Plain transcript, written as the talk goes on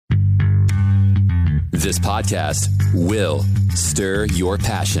This podcast will stir your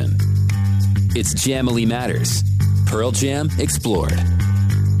passion. It's Jamily Matters. Pearl Jam explored.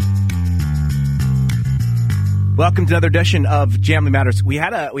 Welcome to another edition of Jamily Matters. We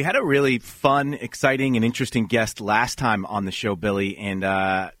had a really fun, exciting, and interesting guest last time on the show, Billy,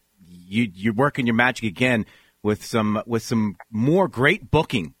 and you're working your magic again with some more great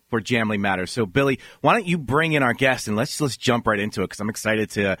booking for Jamily Matters. So, Billy, why don't you bring in our guest and let's jump right into it, because I'm excited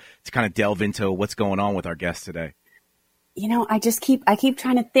to kind of delve into what's going on with our guest today. You know, I keep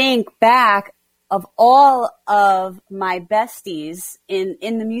trying to think back of all of my besties in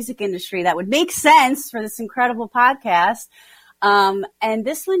the music industry that would make sense for this incredible podcast. And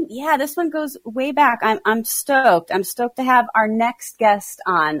this one goes way back. I'm stoked. I'm stoked to have our next guest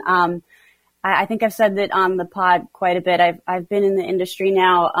on. I think I've said that on the pod quite a bit. I've been in the industry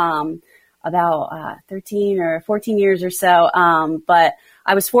now about 13 or 14 years or so. But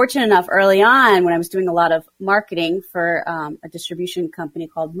I was fortunate enough early on when I was doing a lot of marketing for a distribution company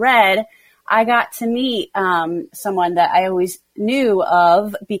called Red. I got to meet someone that I always knew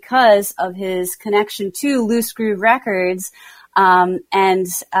of because of his connection to Loose Groove Records. And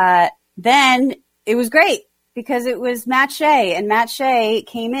then it was great because it was Matt Shea, and Matt Shea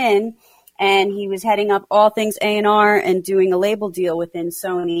came in and he was heading up all things A&R and doing a label deal within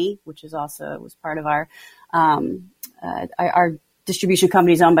Sony, which is also was part of our distribution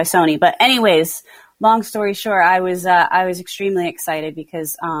company is owned by Sony. But anyways, long story short, I was extremely excited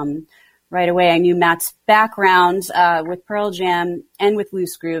because right away I knew Matt's background with Pearl Jam and with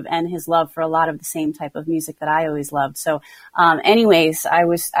Loose Groove and his love for a lot of the same type of music that I always loved. So anyways, I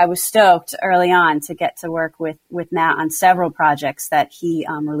was stoked early on to get to work with Matt on several projects that he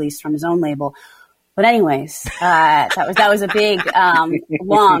released from his own label. But anyways, that was a big,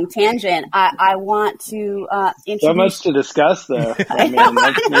 long tangent. I want to introduce. So much to discuss there. I mean,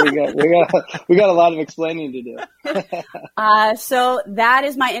 we got a lot of explaining to do. So that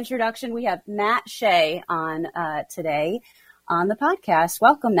is my introduction. We have Matt Shea on today on the podcast.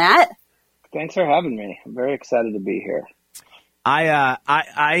 Welcome, Matt. Thanks for having me. I'm very excited to be here. I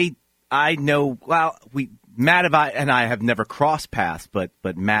know. Well, Matt and I have never crossed paths, but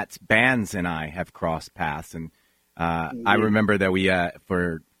Matt's bands and I have crossed paths, and I remember that we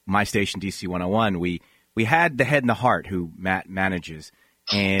for my station DC 101 we had the Head and the Heart, who Matt manages,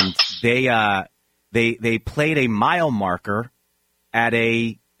 and they played a mile marker at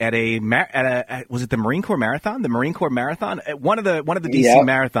a was it the Marine Corps Marathon? The Marine Corps Marathon, one of the DC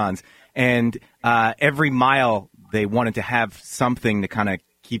marathons, and every mile they wanted to have something to kind of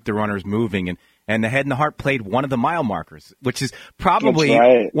keep the runners moving, and the Head and the Heart played one of the mile markers, which is probably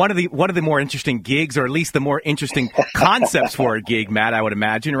one of the more interesting gigs, or at least the more interesting concepts for a gig, Matt, I would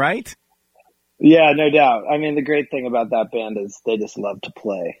imagine, right? Yeah, no doubt. I mean, the great thing about that band is they just love to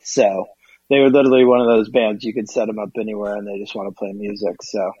play. So they were literally one of those bands you could set them up anywhere and they just want to play music.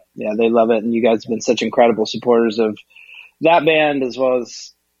 So yeah, they love it. And you guys have been such incredible supporters of that band as well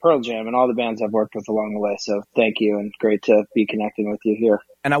as Pearl Jam and all the bands I've worked with along the way. So thank you, and great to be connecting with you here.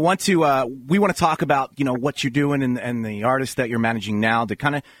 And I want to, we want to talk about, what you're doing and the artists that you're managing now to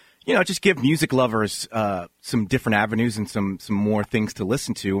kind of, just give music lovers some different avenues and some more things to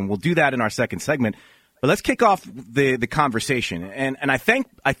listen to. And we'll do that in our second segment. But let's kick off the conversation. And I thank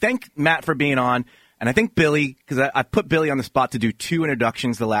Matt for being on, and I thank Billy, because I put Billy on the spot to do 2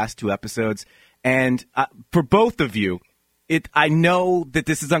 introductions the last 2 episodes. And for both of you, I know that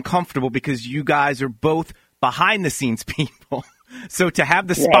this is uncomfortable because you guys are both behind-the-scenes people. So to have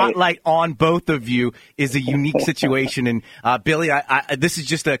the spotlight on both of you is a unique situation. And Billy, this is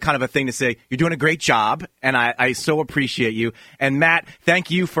just a kind of a thing to say. You're doing a great job, and I so appreciate you. And Matt, thank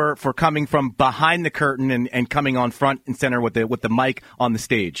you for coming from behind the curtain and coming on front and center with the mic on the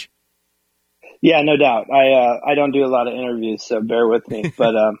stage. Yeah, no doubt. I don't do a lot of interviews, so bear with me.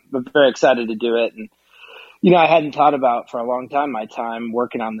 But I'm very excited to do it. And I hadn't thought about for a long time my time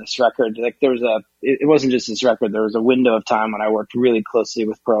working on this record. Like it wasn't just this record. There was a window of time when I worked really closely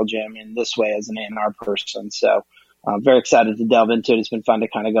with Pearl Jam in this way as an A&R person. So I'm very excited to delve into it. It's been fun to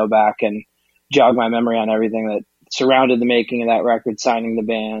kind of go back and jog my memory on everything that surrounded the making of that record, signing the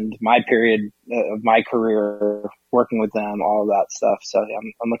band, my period of my career, working with them, all of that stuff. So yeah,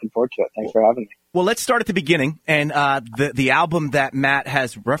 I'm looking forward to it. Thanks for having me. Well, let's start at the beginning. And the album that Matt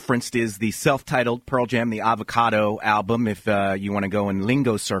has referenced is the self-titled Pearl Jam, the Avocado album, if you want to go in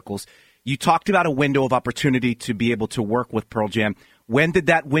lingo circles. You talked about a window of opportunity to be able to work with Pearl Jam. When did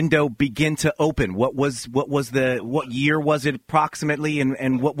that window begin to open? What year was it approximately,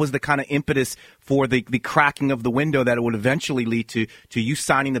 and what was the kind of impetus for the cracking of the window that it would eventually lead to you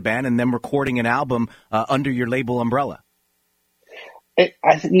signing the band and then recording an album under your label umbrella?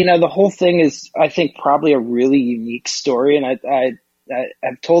 The whole thing is, I think, probably a really unique story. And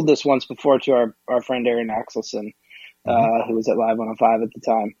I've told this once before to our friend Aaron Axelson, who was at Live 105 at the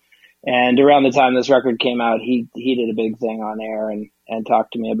time. And around the time this record came out, he did a big thing on air and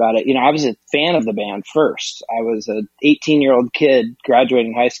talked to me about it. I was a fan of the band first. I was an 18-year-old kid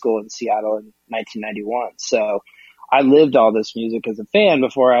graduating high school in Seattle in 1991. So I lived all this music as a fan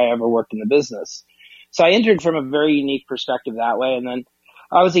before I ever worked in the business. So I entered from a very unique perspective that way. And then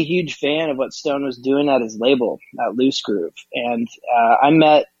I was a huge fan of what Stone was doing at his label, at Loose Groove. And I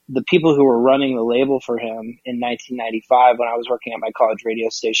met the people who were running the label for him in 1995 when I was working at my college radio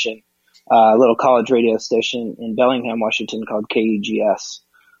station, a little college radio station in Bellingham, Washington called KUGS,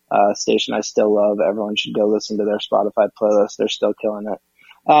 station I still love. Everyone should go listen to their Spotify playlist. They're still killing it.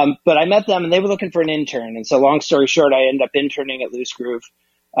 But I met them and they were looking for an intern. And so long story short, I ended up interning at Loose Groove.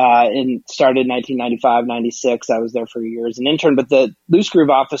 Started in 1995, 96. I was there for a year as an intern, but the Loose Groove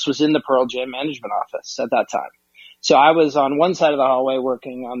office was in the Pearl Jam management office at that time. So I was on one side of the hallway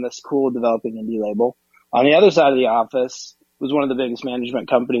working on this cool developing indie label. On the other side of the office was one of the biggest management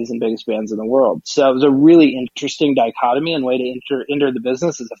companies and biggest bands in the world. So it was a really interesting dichotomy and way to enter the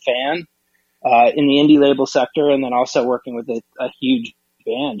business as a fan, in the indie label sector, and then also working with a huge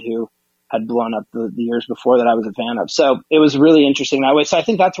band who had blown up the years before that I was a fan of. So it was really interesting that way. So I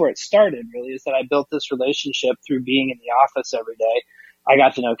think that's where it started, really, is that I built this relationship through being in the office every day. I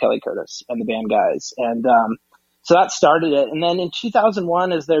got to know Kelly Curtis and the band guys. And so that started it. And then in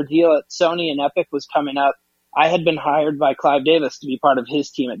 2001, as their deal at Sony and Epic was coming up, I had been hired by Clive Davis to be part of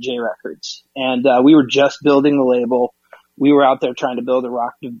his team at J Records. And we were just building the label. We were out there trying to build a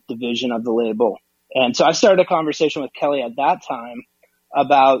rock division of the label. And so I started a conversation with Kelly at that time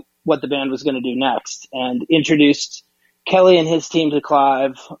about what the band was going to do next, and introduced Kelly and his team to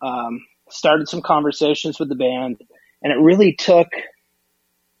Clive, started some conversations with the band, and it really took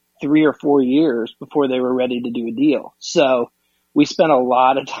 3 or 4 years before they were ready to do a deal. So we spent a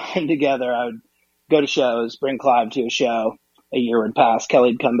lot of time together. I would go to shows, bring Clive to a show. A year would pass.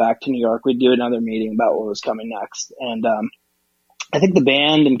 Kelly'd come back to New York. We'd do another meeting about what was coming next. And I think the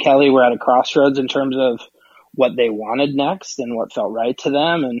band and Kelly were at a crossroads in terms of what they wanted next and what felt right to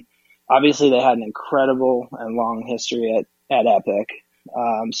them. And obviously they had an incredible and long history at Epic.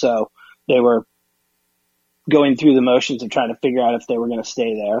 So they were going through the motions of trying to figure out if they were going to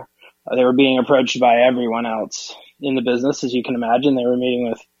stay there. They were being approached by everyone else in the business, as you can imagine. They were meeting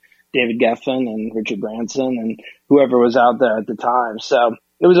with David Geffen and Richard Branson and whoever was out there at the time. So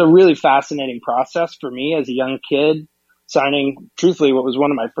it was a really fascinating process for me as a young kid, signing, truthfully, what was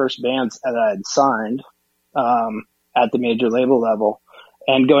one of my first bands that I had signed at the major label level,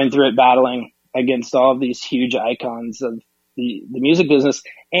 and going through it, battling against all of these huge icons of the music business,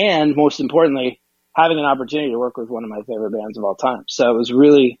 and most importantly, having an opportunity to work with one of my favorite bands of all time. So it was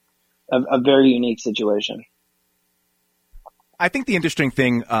really a very unique situation. I think the interesting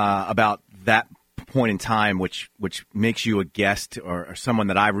thing about that point in time, which makes you a guest or someone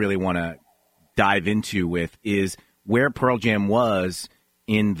that I really want to dive into with, is where Pearl Jam was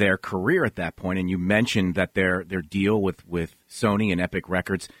in their career at that point. And you mentioned that their deal with Sony and Epic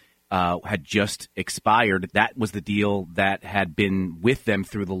Records had just expired. That was the deal that had been with them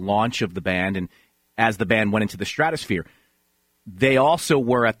through the launch of the band and as the band went into the stratosphere. They also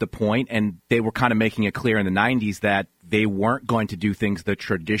were at the point, and they were kind of making it clear in the 90s, that they weren't going to do things the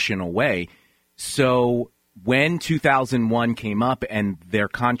traditional way. So when 2001 came up and their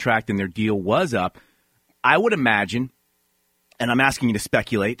contract and their deal was up, I would imagine, and I'm asking you to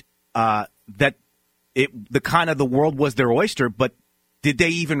speculate, that the world was their oyster, but did they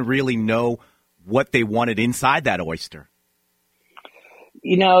even really know what they wanted inside that oyster?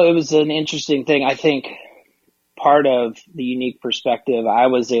 It was an interesting thing. I think part of the unique perspective I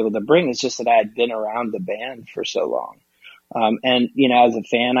was able to bring is just that I had been around the band for so long. And as a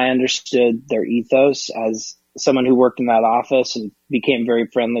fan, I understood their ethos. As someone who worked in that office and became very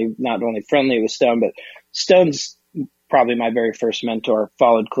friendly, not only friendly with Stone, but Stone's probably my very first mentor,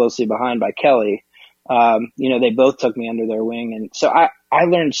 followed closely behind by Kelly. They both took me under their wing. And so I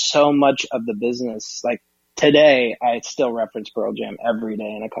learned so much of the business. Like today, I still reference Pearl Jam every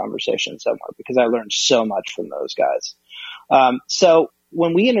day in a conversation somewhere because I learned so much from those guys. So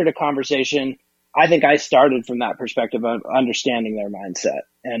when we entered a conversation, I think I started from that perspective of understanding their mindset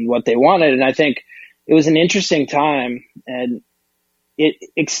and what they wanted. And I think it was an interesting time, and it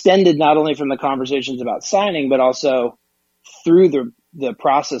extended not only from the conversations about signing, but also through the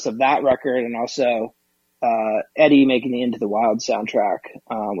process of that record, and also Eddie making the Into the Wild soundtrack,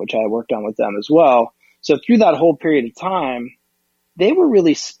 which I worked on with them as well. So through that whole period of time, they were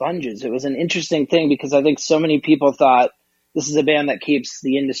really sponges. It was an interesting thing because I think so many people thought this is a band that keeps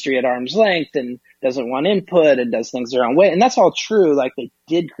the industry at arm's length and doesn't want input and does things their own way. And that's all true. Like, they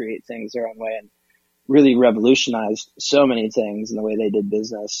did create things their own way and really revolutionized so many things in the way they did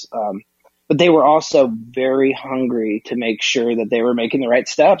business. But they were also very hungry to make sure that they were making the right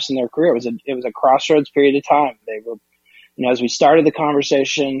steps in their career. It was a crossroads period of time. They were, as we started the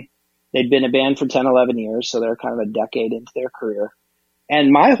conversation, they'd been a band for 10, 11 years. So they're kind of a decade into their career. And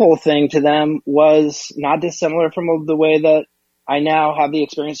my whole thing to them was not dissimilar from the way that I now have the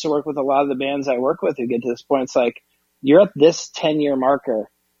experience to work with a lot of the bands I work with who get to this point. It's like, you're at this 10-year marker.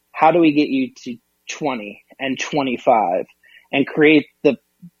 How do we get you to 20 and 25 and create the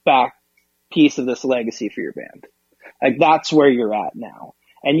back piece of this legacy for your band? Like, that's where you're at now.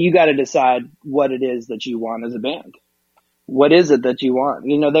 And you got to decide what it is that you want as a band. What is it that you want?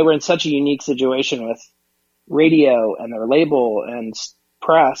 They were in such a unique situation with radio and their label and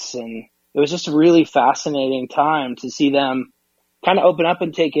press, and it was just a really fascinating time to see them kind of open up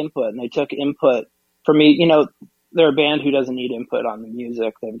and take input. And they took input from me. They're a band who doesn't need input on the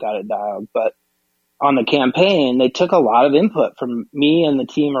music. They've got it dialed. But on the campaign, they took a lot of input from me and the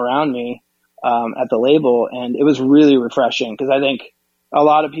team around me at the label. And it was really refreshing, because I think a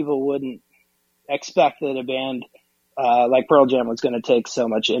lot of people wouldn't expect that a band like Pearl Jam was going to take so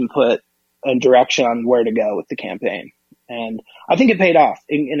much input and direction on where to go with the campaign. And I think it paid off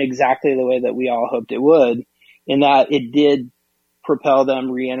in exactly the way that we all hoped it would, in that it did propel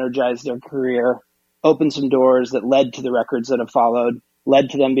them, re-energize their career, open some doors that led to the records that have followed,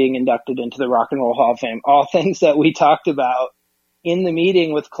 led to them being inducted into the Rock and Roll Hall of Fame. All things that we talked about in the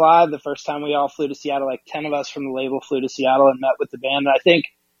meeting with Clive the first time we all flew to Seattle. Like, 10 of us from the label flew to Seattle and met with the band. And I think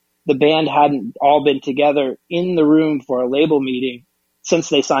the band hadn't all been together in the room for a label meeting since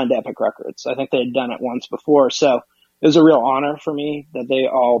they signed Epic Records. I think they had done it once before. So it was a real honor for me that they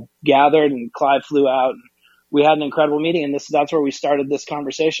all gathered, and Clive flew out, and we had an incredible meeting. And that's where we started this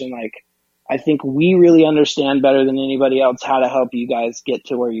conversation. Like, I think we really understand better than anybody else how to help you guys get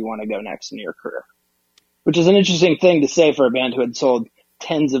to where you want to go next in your career, which is an interesting thing to say for a band who had sold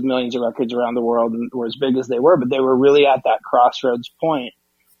tens of millions of records around the world and were as big as they were. But they were really at that crossroads point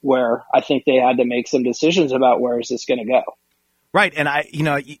where I think they had to make some decisions about where is this going to go. Right, and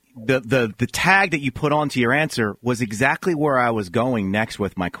the tag that you put onto your answer was exactly where I was going next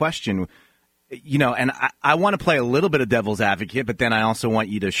with my question. And I want to play a little bit of devil's advocate, but then I also want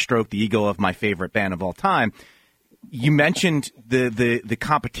you to stroke the ego of my favorite band of all time. You mentioned the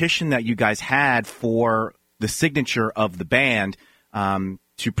competition that you guys had for the signature of the band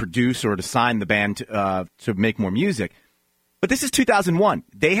to produce or to sign the band to make more music. But this is 2001.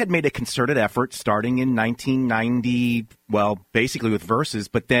 They had made a concerted effort starting in 1990, well, basically with Versus,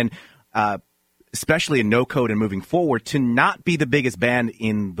 but then especially in No Code and moving forward, to not be the biggest band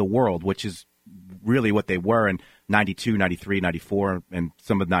in the world, which is really what they were in 92, 93, 94, and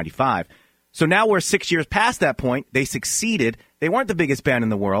some of 95. So now we're 6 years past that point. They succeeded. They weren't the biggest band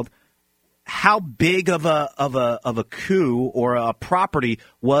in the world. How big of a coup or a property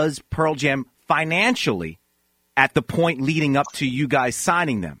was Pearl Jam financially at the point leading up to you guys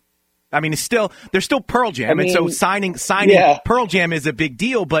signing them? I mean, they're still Pearl Jam, and so signing yeah. Pearl Jam is a big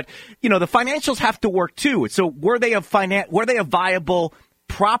deal. But the financials have to work too. So were they a viable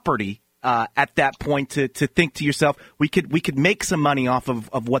property at that point to think to yourself, we could make some money off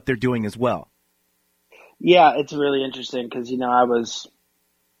of what they're doing as well? Yeah, it's really interesting because I was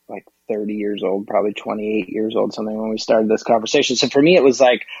like 30 years old, probably 28 years old, something, when we started this conversation. So for me, it was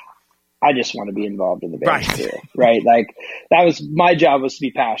like, I just want to be involved in the band too, right? Like, that was my job, was to be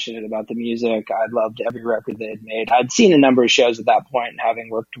passionate about the music. I loved every record they had made. I'd seen a number of shows at that point, and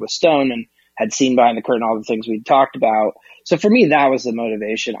having worked with Stone and had seen Behind the Curtain all the things we'd talked about. So for me, that was the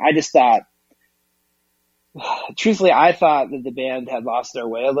motivation. I just thought, truthfully, I thought that the band had lost their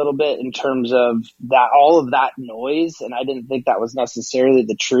way a little bit in terms of that, all of that noise. And I didn't think that was necessarily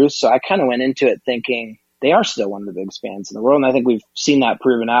the truth. So I kind of went into it thinking, they are still one of the biggest bands in the world. And I think we've seen that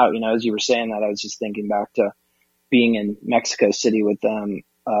proven out. As you were saying that, I was just thinking back to being in Mexico City with them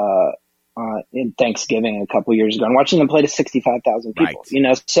in Thanksgiving a couple years ago and watching them play to 65,000 people,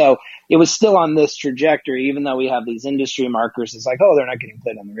 right. So it was still on this trajectory, even though we have these industry markers. It's like, oh, they're not getting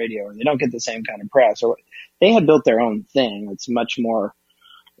played on the radio, or they don't get the same kind of press, or they had built their own thing. It's much more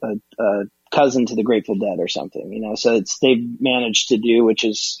cousin to the Grateful Dead or something, so they've managed to do, which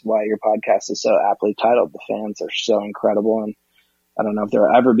is why your podcast is so aptly titled. The fans are so incredible. And I don't know if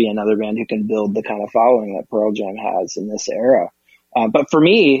there'll ever be another band who can build the kind of following that Pearl Jam has in this era. But for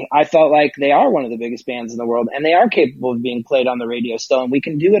me, I felt like they are one of the biggest bands in the world, and they are capable of being played on the radio still. And we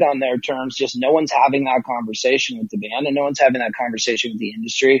can do it on their terms. Just no one's having that conversation with the band, and no one's having that conversation with the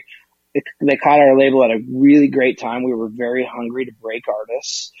industry. they caught our label at a really great time. We were very hungry to break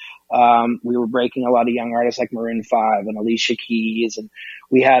artists. We were breaking a lot of young artists like Maroon 5 and Alicia Keys, and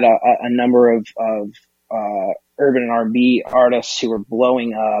we had a number of urban and R&B artists who were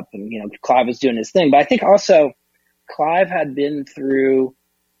blowing up, and Clive was doing his thing. But I think also Clive had been through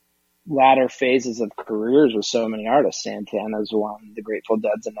latter phases of careers with so many artists. Santana's one, the Grateful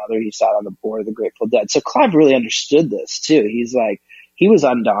Dead's another. He sat on the board of the Grateful Dead. So Clive really understood this too. He was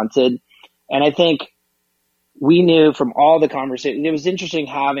undaunted. And I think we knew from all the conversations, it was interesting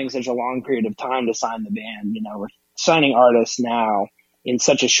having such a long period of time to sign the band. We're signing artists now in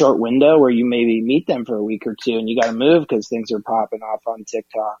such a short window where you maybe meet them for a week or two and you got to move because things are popping off on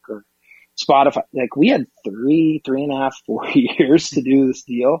TikTok or Spotify. Like we had 3.5, 4 years to do this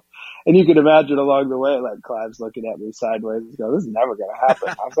deal. And you can imagine along the way, like Clive's looking at me sideways and go, this is never going to happen.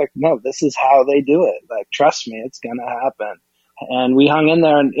 I was like, no, this is how they do it. Like, trust me, it's going to happen. And we hung in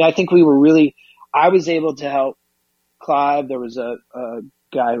there. And I think I was able to help Clive. There was a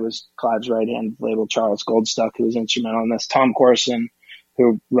guy who was Clive's right hand label, Charles Goldstuck, who was instrumental in this. Tom Corson,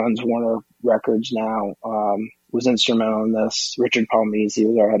 who runs Warner Records now, was instrumental in this. Richard Palmese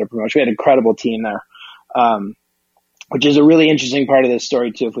was our head of promotion. We had an incredible team there, which is a really interesting part of this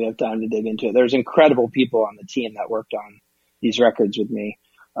story too, if we have time to dig into it. There's incredible people on the team that worked on these records with me,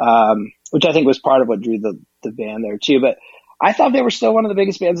 which I think was part of what drew the band there too. But I thought they were still one of the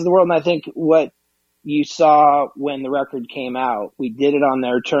biggest bands in the world. And I think what you saw when the record came out, we did it on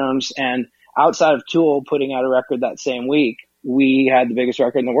their terms. And outside of Tool putting out a record that same week, we had the biggest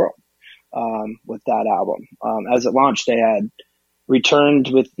record in the world with that album. As it launched, they had returned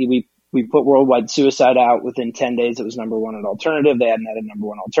with we put Worldwide Suicide out within 10 days. It was number one in alternative. They hadn't had a number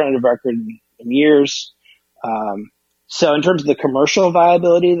one alternative record in years. So in terms of the commercial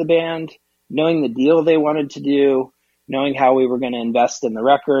viability of the band, knowing the deal they wanted to do, knowing how we were going to invest in the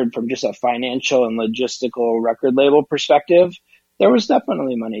record from just a financial and logistical record label perspective, there was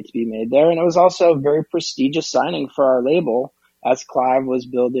definitely money to be made there. And it was also a very prestigious signing for our label as Clive was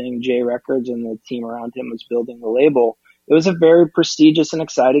building J Records and the team around him was building the label. It was a very prestigious and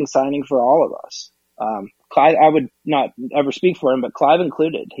exciting signing for all of us. Clive, I would not ever speak for him, but Clive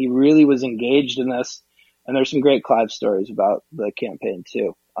included. He really was engaged in this. And there's some great Clive stories about the campaign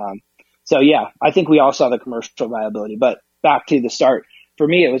too. So yeah, I think we all saw the commercial viability, but back to the start, for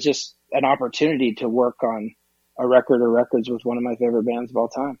me, it was just an opportunity to work on a record or records with one of my favorite bands of all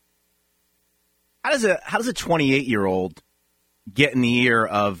time. How does a 28-year-old get in the ear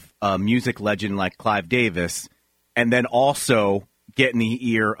of a music legend like Clive Davis and then also get in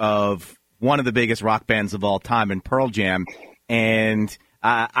the ear of one of the biggest rock bands of all time in Pearl Jam? And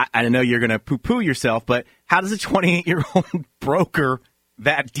I know you're going to poo-poo yourself, but how does a 28-year-old broker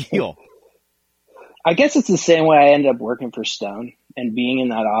that deal? I guess it's the same way I ended up working for Stone and being in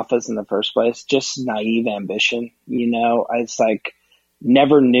that office in the first place, just naive ambition. It's like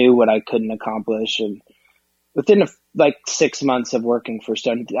never knew what I couldn't accomplish. And within 6 months of working for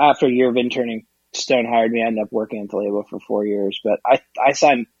Stone, after a year of interning, Stone hired me. I ended up working at the label for 4 years, but I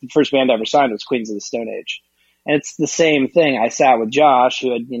signed, the first band I ever signed was Queens of the Stone Age. And it's the same thing. I sat with Josh,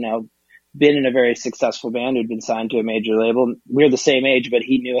 who had, been in a very successful band, who'd been signed to a major label. We're the same age, but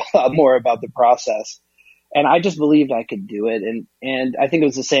he knew a lot more about the process. And I just believed I could do it. And I think it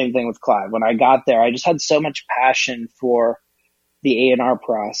was the same thing with Clive. When I got there, I just had so much passion for the A&R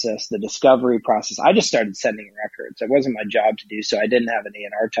process, the discovery process. I just started sending records. It wasn't my job to do so. I didn't have an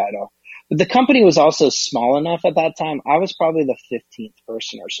A&R title. But the company was also small enough at that time. I was probably the 15th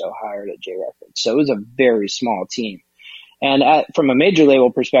person or so hired at J Records. So it was a very small team. And from a major label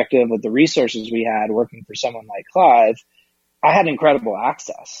perspective, with the resources we had working for someone like Clive, I had incredible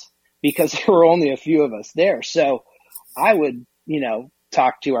access because there were only a few of us there. So I would,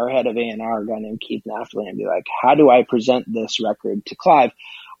 talk to our head of A&R, a guy named Keith Naftley, and be like, how do I present this record to Clive?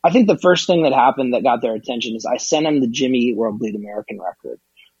 I think the first thing that happened that got their attention is I sent them the Jimmy Eat World Bleed American record.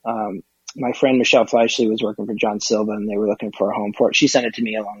 My friend Michelle Fleishley was working for John Silva, and they were looking for a home for it. She sent it to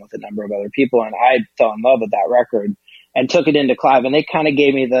me along with a number of other people, and I fell in love with that record and took it into Clive. And they kind of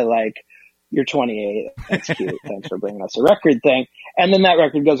gave me the, you're 28. That's cute. Thanks for bringing us a record thing. And then that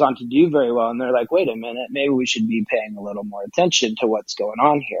record goes on to do very well. And they're like, wait a minute, maybe we should be paying a little more attention to what's going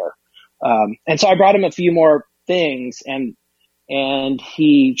on here. And so I brought him a few more things, and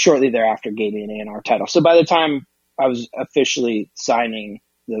he shortly thereafter gave me an A&R title. So by the time I was officially signing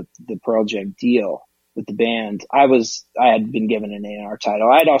the Pearl Jam deal with the band, I had been given an A&R title.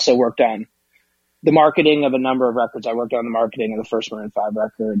 I had also worked on the marketing of a number of records. I worked on the marketing of the first Maroon 5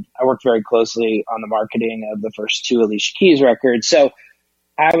 record. I worked very closely on the marketing of the first two Alicia Keys records. So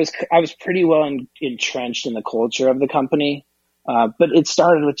I was pretty well entrenched in the culture of the company. But it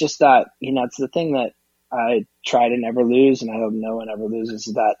started with just that, it's the thing that I try to never lose, and I hope no one ever loses,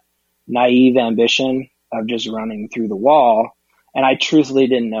 is that naive ambition of just running through the wall. And I truthfully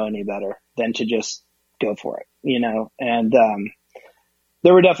didn't know any better than to just go for it, and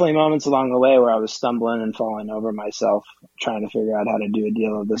there were definitely moments along the way where I was stumbling and falling over myself, trying to figure out how to do a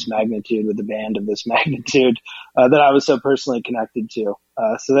deal of this magnitude with a band of this magnitude that I was so personally connected to.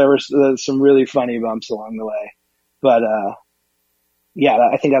 So there were some really funny bumps along the way. But yeah,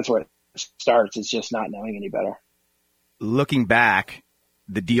 I think that's where it starts. It's just not knowing any better. Looking back,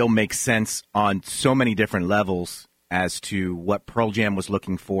 the deal makes sense on so many different levels as to what Pearl Jam was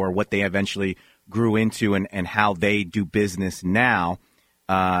looking for, what they eventually grew into, and how they do business now.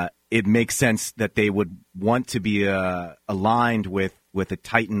 It makes sense that they would want to be aligned with a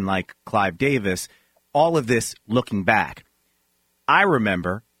titan like Clive Davis. All of this looking back. I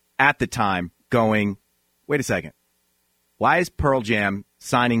remember at the time going, wait a second, why is Pearl Jam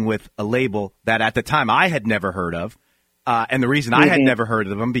signing with a label that at the time I had never heard of? And the reason I had never heard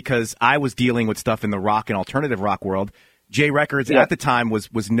of them, because I was dealing with stuff in the rock and alternative rock world. J Records at the time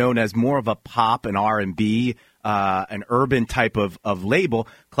was known as more of a pop and R&B, an urban type of label.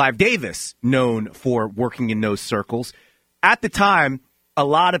 Clive Davis, known for working in those circles. At the time, a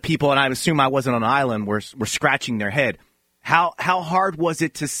lot of people, and I assume I wasn't on an island, were scratching their head. How hard was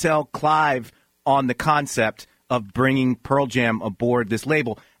it to sell Clive on the concept of bringing Pearl Jam aboard this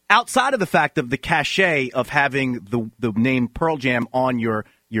label, outside of the fact of the cachet of having the name Pearl Jam on your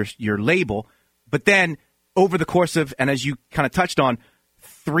label? But then over the course of, and as you kind of touched on,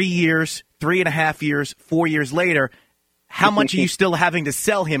 3 years, 3.5 years, 4 years later, how much are you still having to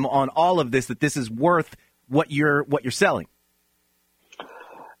sell him on all of this, that this is worth what you're selling?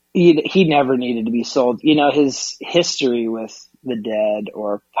 He never needed to be sold. His history with the Dead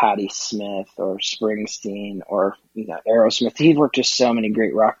or Patti Smith or Springsteen or Aerosmith, he worked with so many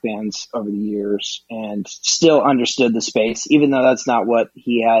great rock bands over the years and still understood the space, even though that's not what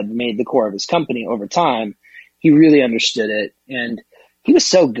he had made the core of his company over time. He really understood it, and he was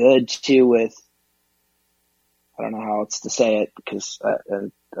so good too with, I don't know how else to say it, because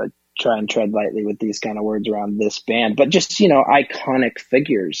I try and tread lightly with these kind of words around this band, but just, iconic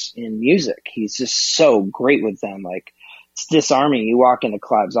figures in music. He's just so great with them. Like, it's disarming. You walk into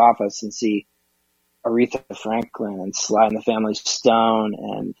Clive's office and see Aretha Franklin and Sly and the Family Stone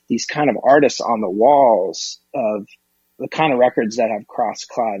and these kind of artists on the walls of the kind of records that have crossed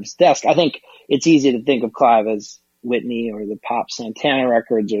Clive's desk. I think it's easy to think of Clive as Whitney or the Pop Santana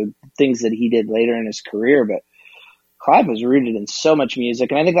records or things that he did later in his career, but Clive was rooted in so much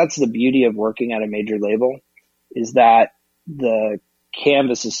music. And I think that's the beauty of working at a major label, is that the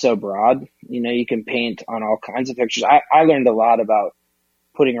canvas is so broad. You can paint on all kinds of pictures. I learned a lot about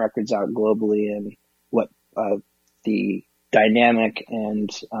putting records out globally and what the dynamic and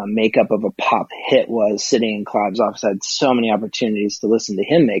makeup of a pop hit was sitting in Clive's office. I had so many opportunities to listen to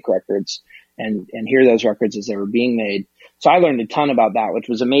him make records and hear those records as they were being made. So I learned a ton about that, which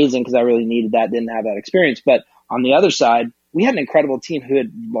was amazing because I really needed that, didn't have that experience. But on the other side, we had an incredible team who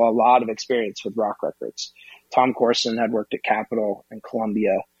had a lot of experience with rock records. Tom Corson had worked at Capitol and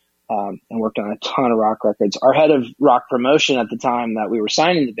Columbia and worked on a ton of rock records. Our head of rock promotion at the time that we were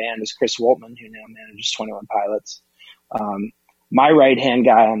signing the band was Chris Woltman, who now manages 21 Pilots. My right-hand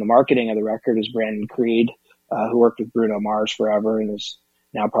guy on the marketing of the record is Brandon Creed, who worked with Bruno Mars forever and is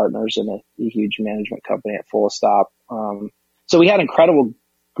now partners in a huge management company at Full Stop. So we had an incredible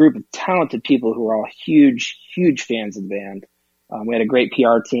group of talented people who were all huge, huge fans of the band. We had a great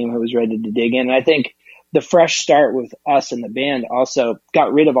PR team who was ready to dig in. And I think the fresh start with us and the band also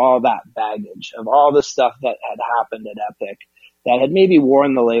got rid of all that baggage of all the stuff that had happened at Epic that had maybe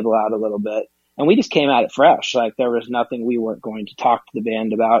worn the label out a little bit. And we just came at it fresh. Like, there was nothing we weren't going to talk to the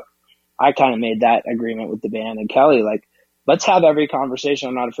band about. I kind of made that agreement with the band and Kelly, like, let's have every conversation.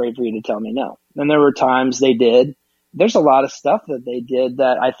 I'm not afraid for you to tell me no. And there were times they did. There's a lot of stuff that they did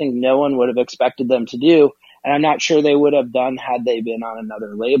that I think no one would have expected them to do. And I'm not sure they would have done had they been on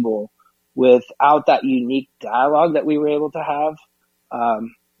another label without that unique dialogue that we were able to have.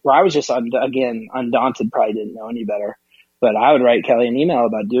 Where I was just, again, undaunted, probably didn't know any better. But I would write Kelly an email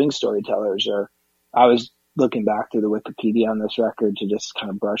about doing Storytellers, or I was looking back through the Wikipedia on this record to just kind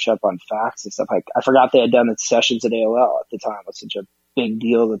of brush up on facts and stuff. Like, I forgot they had done the sessions at AOL at the time. It was such a big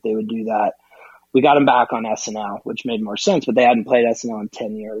deal that they would do that. We got them back on SNL, which made more sense, but they hadn't played SNL in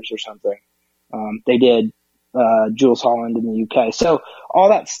 10 years or something. They did Jules Holland in the UK. So all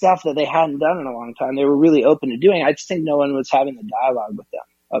that stuff that they hadn't done in a long time, they were really open to doing. I just think no one was having the dialogue with them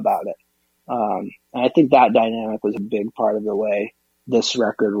about it. And I think that dynamic was a big part of the way this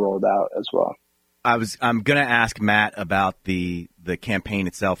record rolled out as well. I'm going to ask Matt about the campaign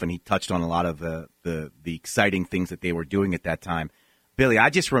itself, and he touched on a lot of the exciting things that they were doing at that time. Billy, I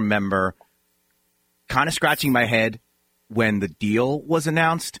just remember kind of scratching my head when the deal was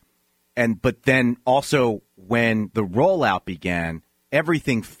announced, but then also when the rollout began,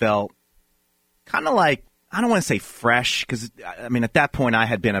 everything felt kind of like, I don't want to say fresh, because I mean at that point I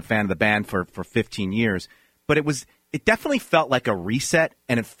had been a fan of the band for 15 years, but it definitely felt like a reset,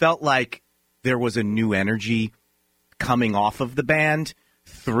 and it felt like there was a new energy coming off of the band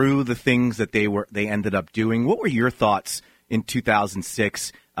through the things that they ended up doing. What were your thoughts in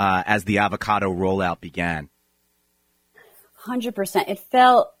 2006 as the Avocado rollout began? 100%. It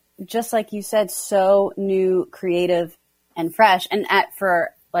felt, just like you said, so new, creative, and fresh. And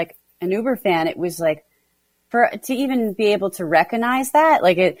for like an Uber fan, it was like, to even be able to recognize that,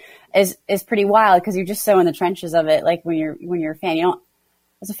 like, it is pretty wild, because you're just so in the trenches of it. Like when you're a fan,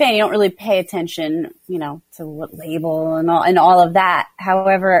 as a fan, you don't really pay attention, to what label and all of that.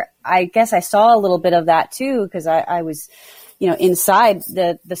 However, I guess I saw a little bit of that too, because I was, inside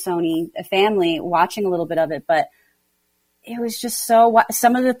the Sony family watching a little bit of it. But it was just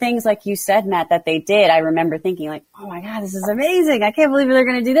some of the things, like you said, Matt, that they did, I remember thinking like, oh my God, this is amazing. I can't believe they're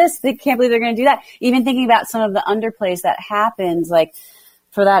going to do this. They can't believe they're going to do that. Even thinking about some of the underplays that happened, like,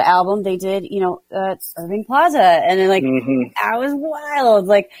 for that album, they did, Irving Plaza, and then I was wild,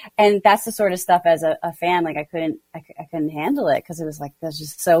 and that's the sort of stuff as a fan, like I couldn't handle it, because it was like, that's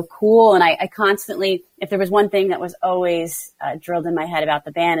just so cool. And I constantly, if there was one thing that was always drilled in my head about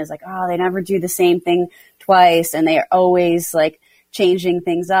the band, is like, oh, they never do the same thing twice, and they are always like changing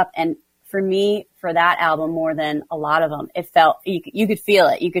things up. And for me, for that album, more than a lot of them, it felt, you could feel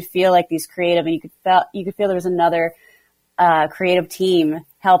it. You could feel like these creative, and you could feel there was another creative team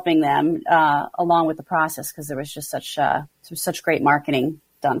helping them along with the process, because there was just such great marketing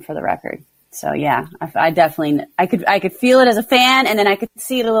done for the record. So yeah, I definitely I could feel it as a fan, and then I could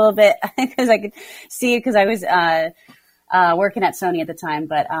see it a little bit because I could see it because I was working at Sony at the time.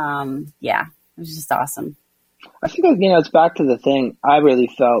 But yeah, it was just awesome. I think it's back to the thing. I really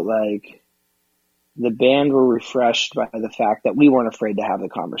felt like the band were refreshed by the fact that we weren't afraid to have the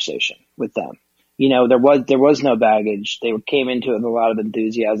conversation with them. There was no baggage. They came into it with a lot of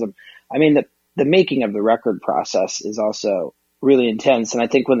enthusiasm. I mean, the making of the record process is also really intense. And I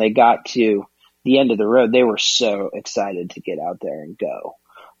think when they got to the end of the road, they were so excited to get out there and go.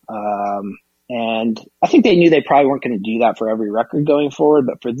 And I think they knew they probably weren't going to do that for every record going forward.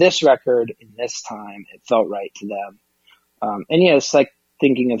 But for this record in this time, it felt right to them. And it's like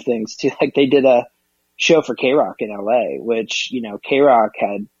thinking of things too. Like they did a show for K-Rock in LA, which, K-Rock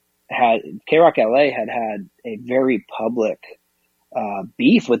LA had a very public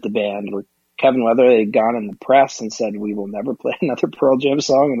beef with the band, where Kevin Weatherly had gone in the press and said, we will never play another Pearl Jam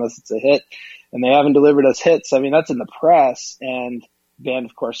song unless it's a hit, and they haven't delivered us hits. I mean, that's in the press, and the band,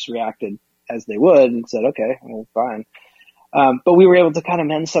 of course, reacted as they would and said, okay, well, fine. But we were able to kind of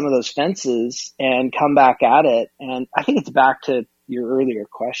mend some of those fences and come back at it. And I think it's back to your earlier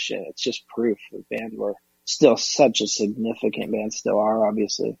question. It's just proof the band were still such a significant band, still are,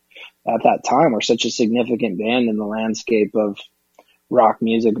 obviously, at that time. We're such a significant band in the landscape of rock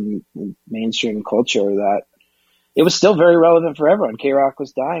music and mainstream culture that it was still very relevant for everyone. K-Rock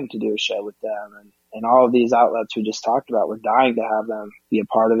was dying to do a show with them, and all of these outlets we just talked about were dying to have them be a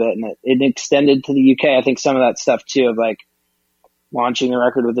part of it. And it extended to the UK. I think some of that stuff too, of like launching a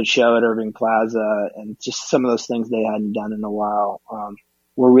record with a show at Irving Plaza, and just some of those things they hadn't done in a while,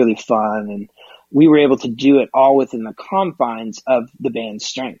 were really fun. And we were able to do it all within the confines of the band's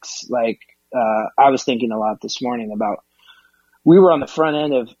strengths. Like, I was thinking a lot this morning about, we were on the front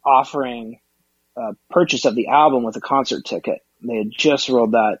end of offering purchase of the album with a concert ticket. They had just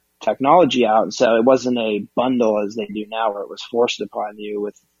rolled that technology out. And so it wasn't a bundle as they do now, where it was forced upon you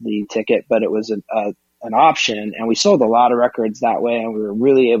with the ticket, but it was an option. And we sold a lot of records that way. And we were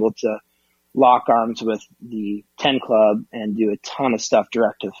really able to lock arms with the 10 Club and do a ton of stuff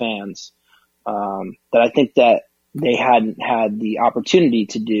direct to fans. That I think that they hadn't had the opportunity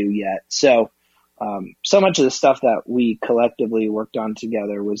to do yet. So much of the stuff that we collectively worked on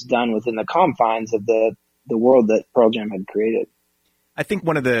together was done within the confines of the world that Pearl Jam had created. I think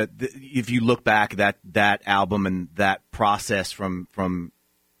one of the if you look back that album and that process from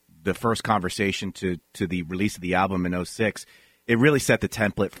the first conversation to the release of the album in 2006, it really set the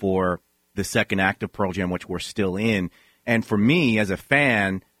template for the second act of Pearl Jam, which we're still in. And for me, as a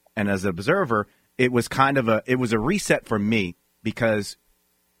fan and as an observer, it was a reset for me, because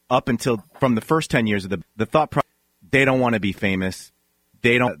up until from the first 10 years of the thought process, they don't want to be famous.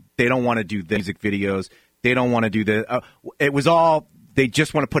 They don't want to do the music videos. They don't want to do it was all they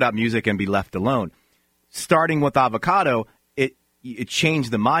just want to put out music and be left alone. Starting with Avocado, it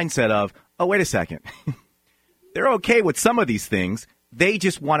changed the mindset of, oh, wait a second. They're okay with some of these things. They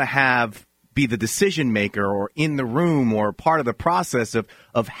just want to be the decision maker or in the room or part of the process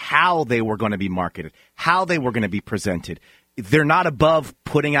of how they were going to be marketed, how they were going to be presented. They're not above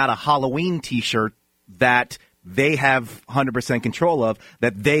putting out a Halloween T-shirt that they have 100% control of,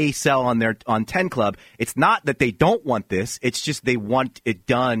 that they sell on 10 Club. It's not that they don't want this. It's just they want it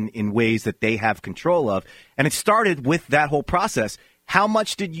done in ways that they have control of. And it started with that whole process. How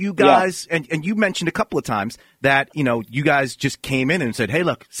much did you guys, and you mentioned a couple of times that, you guys just came in and said, hey,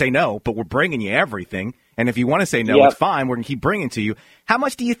 look, say no, but we're bringing you everything. And if you want to say no, it's fine. We're going to keep bringing it to you. How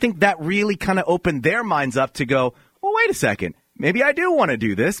much do you think that really kind of opened their minds up to go, well, wait a second. Maybe I do want to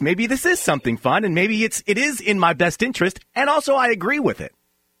do this. Maybe this is something fun, and maybe it is in my best interest, and also I agree with it.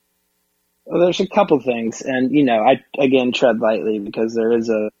 Well, there's a couple things, and, I, again, tread lightly because there is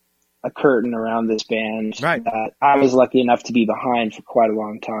a curtain around this band that I was lucky enough to be behind for quite a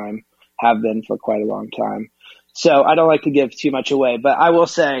long time, have been for quite a long time. So I don't like to give too much away, but I will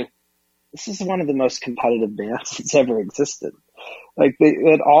say this is one of the most competitive bands that's ever existed. Like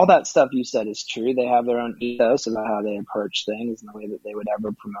all that stuff you said is true. They have their own ethos about how they approach things and the way that they would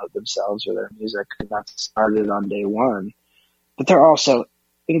ever promote themselves or their music. And that started on day one. But they're also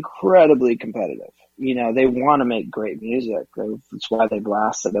incredibly competitive. They want to make great music. That's why they've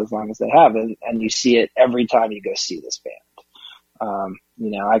lasted as long as they have. And you see it every time you go see this band.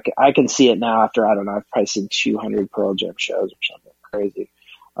 I can see it now after, I don't know, I've probably seen 200 Pearl Jam shows or something crazy.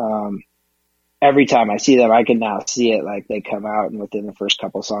 Every time I see them, I can now see it. Like they come out and within the first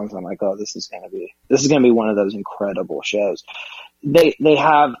couple songs, I'm like, oh, this is going to be one of those incredible shows. They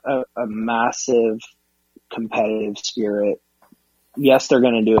have a massive competitive spirit. Yes, they're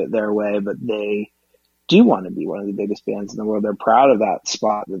going to do it their way, but they do want to be one of the biggest bands in the world. They're proud of that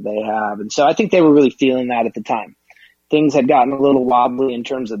spot that they have. And so I think they were really feeling that at the time. Things had gotten a little wobbly in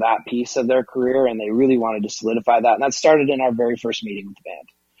terms of that piece of their career, and they really wanted to solidify that. And that started in our very first meeting with the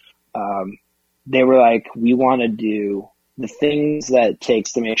band. They were like, we want to do the things that it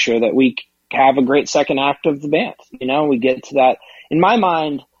takes to make sure that we have a great second act of the band. We get to that. In my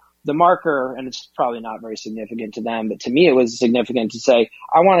mind, the marker, and it's probably not very significant to them, but to me it was significant to say,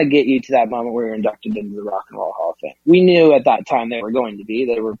 I want to get you to that moment where you're inducted into the Rock and Roll Hall of Fame. We knew at that time they were going to be.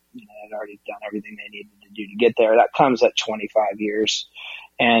 They were, had already done everything they needed to do to get there. That comes at 25 years.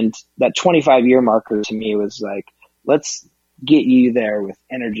 And that 25-year marker to me was like, let's get you there with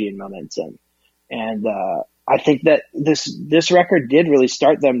energy and momentum. And I think that this record did really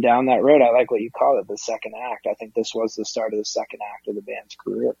start them down that road. I like what you call it, the second act. I think this was the start of the second act of the band's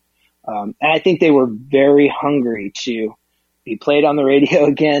career. And I think they were very hungry to be played on the radio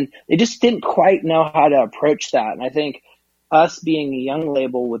again. They just didn't quite know how to approach that. And I think us being a young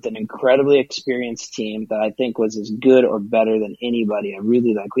label with an incredibly experienced team that I think was as good or better than anybody, we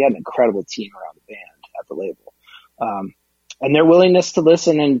had an incredible team around the band at the label. And their willingness to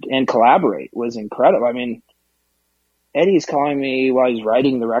listen and collaborate was incredible. I mean, Eddie's calling me while he's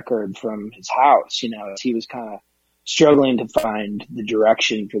writing the record from his house, as he was kind of struggling to find the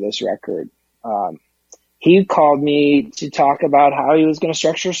direction for this record. He called me to talk about how he was going to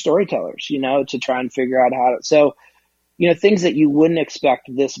structure Storytellers, to try and figure out how to, so, things that you wouldn't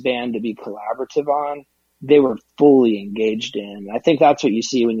expect this band to be collaborative on, they were fully engaged in. I think that's what you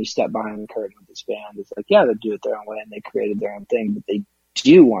see when you step behind the curtain with this band. It's like, yeah, they do it their own way and they created their own thing, but they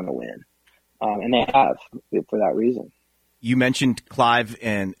do want to win. And they have for that reason. You mentioned Clive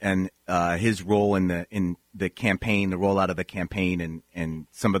and his role in the campaign, the rollout of the campaign, and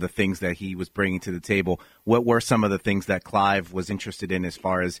some of the things that he was bringing to the table. What were some of the things that Clive was interested in as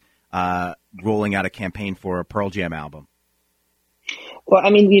far as rolling out a campaign for a Pearl Jam album? Well, I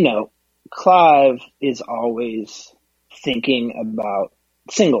mean, Clive is always thinking about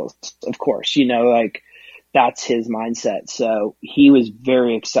singles, of course, that's his mindset. So he was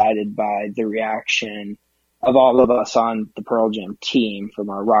very excited by the reaction of all of us on the Pearl Jam team, from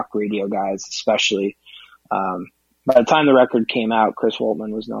our rock radio guys, especially. By the time the record came out, Chris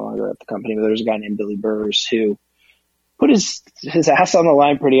Woltman was no longer at the company, but there was a guy named Billy Burrs who put his ass on the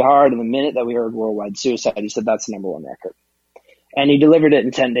line pretty hard. And the minute that we heard Worldwide Suicide, he said, that's the number one record. And he delivered it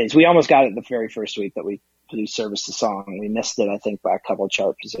in 10 days. We almost got it the very first week that we serviced the song. We missed it, I think, by a couple of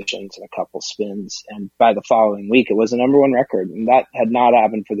chart positions and a couple spins. And by the following week, it was a number one record. And that had not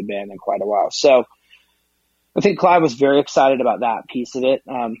happened for the band in quite a while. So I think Clive was very excited about that piece of it.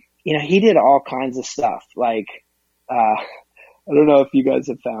 He did all kinds of stuff. Like, I don't know if you guys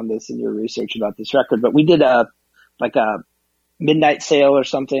have found this in your research about this record, but we did a midnight sale or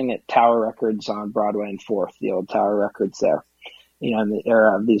something at Tower Records on Broadway and 4th, the old Tower Records there. in the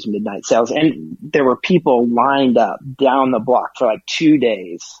era of these midnight sales. And there were people lined up down the block for like 2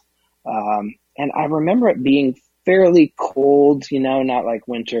 days. And I remember it being fairly cold, not like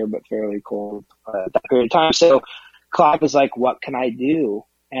winter, but fairly cold at that period of time. So Clive was like, what can I do?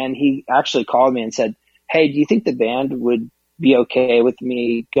 And he actually called me and said, hey, do you think the band would be okay with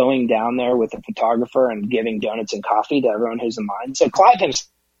me going down there with a photographer and giving donuts and coffee to everyone who's in line? So Clive himself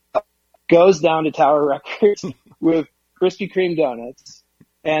goes down to Tower Records with Krispy Kreme donuts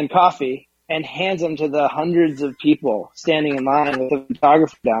and coffee and hands them to the hundreds of people standing in line with a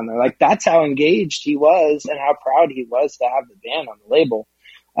photographer down there. Like, that's how engaged he was and how proud he was to have the band on the label.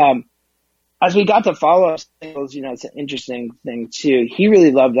 As we got to follow-up singles, it's an interesting thing too. He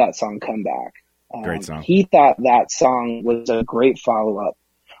really loved that song, Come Back. Great song. He thought that song was a great follow-up.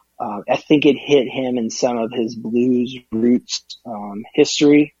 I think it hit him in some of his blues roots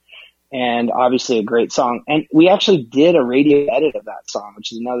history, and obviously a great song. And we actually did a radio edit of that song,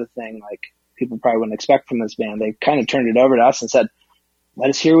 which is another thing like people probably wouldn't expect from this band. They kind of turned it over to us and said, let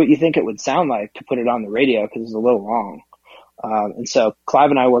us hear what you think it would sound like to put it on the radio, because it's a little long. And so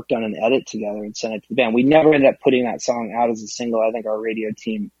Clive and I worked on an edit together and sent it to the band. We never ended up putting that song out as a single. I think our radio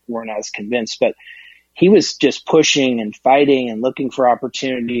team weren't as convinced, but he was just pushing and fighting and looking for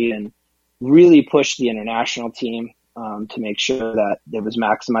opportunity and really pushed the international team to make sure that it was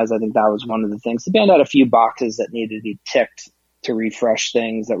maximized. I think that was one of the things. The band had a few boxes that needed to be ticked to refresh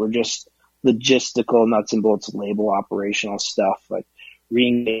things that were just logistical nuts and bolts label operational stuff, like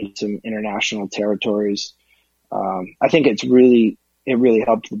re-engage some international territories. I think it really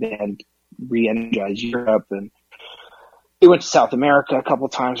helped the band re-energize Europe, and we went to South America a couple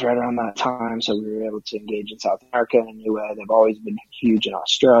of times right around that time. So we were able to engage in South America in a new way. They've always been huge in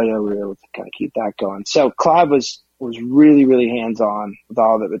Australia. We were able to kind of keep that going. So Clive was really, really hands-on with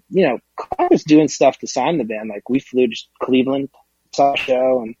all of it. But, Clive was doing stuff to sign the band. Like, we flew to Cleveland, saw a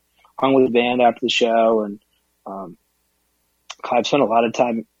show, and hung with the band after the show. And Clive spent a lot of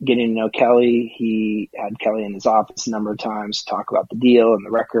time getting to know Kelly. He had Kelly in his office a number of times to talk about the deal and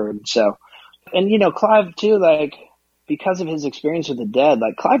the record. So, and Clive too, like, because of his experience with the Dead,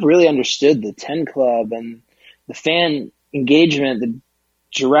 like, Clive really understood the 10 Club and the fan engagement, the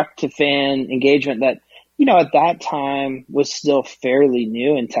direct to fan engagement that, at that time was still fairly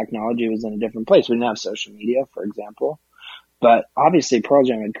new, and technology was in a different place. We didn't have social media, for example, but obviously Pearl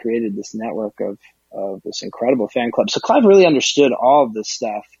Jam had created this network of this incredible fan club. So Clive really understood all of this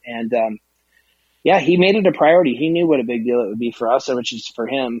stuff. And, he made it a priority. He knew what a big deal it would be for us, which is for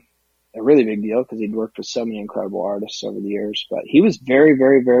him a really big deal because he'd worked with so many incredible artists over the years. But he was very,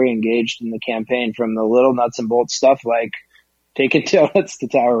 very, very engaged in the campaign, from the little nuts and bolts stuff like taking donuts to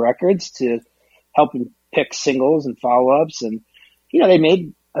Tower Records to helping pick singles and follow-ups. And, they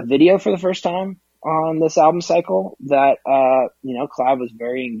made a video for the first time on this album cycle that, Clive was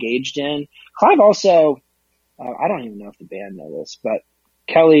very engaged in. Clive also, I don't even know if the band know this, but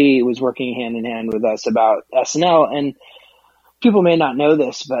Kelly was working hand in hand with us about SNL, and people may not know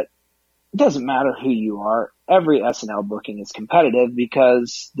this, but it doesn't matter who you are. Every SNL booking is competitive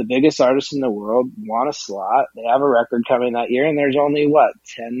because the biggest artists in the world want a slot. They have a record coming that year, and there's only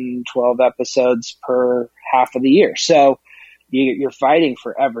 10, 12 episodes per half of the year. So you're fighting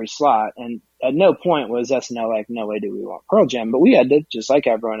for every slot. And at no point was SNL like, no way do we want Pearl Jam, but we had to, just like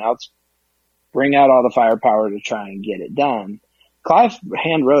everyone else, bring out all the firepower to try and get it done. Clive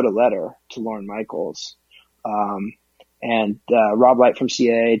hand wrote a letter to Lorne Michaels, and Rob Light from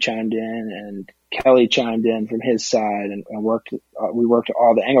CAA chimed in, and Kelly chimed in from his side, and we worked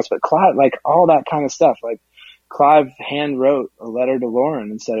all the angles. But Clive, like, all that kind of stuff, like, Clive hand wrote a letter to Lorne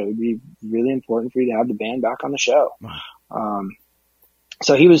and said it would be really important for you to have the band back on the show.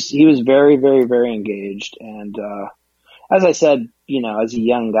 So he was very, very, very engaged. And, as I said, as a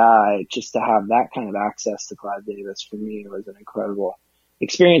young guy, just to have that kind of access to Clive Davis for me was an incredible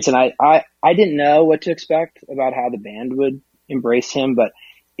experience. And I didn't know what to expect about how the band would embrace him, but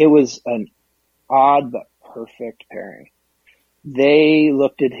it was an odd but perfect pairing. They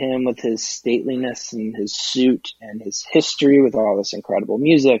looked at him with his stateliness and his suit and his history with all this incredible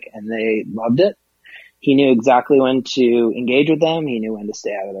music, and they loved it. He knew exactly when to engage with them. He knew when to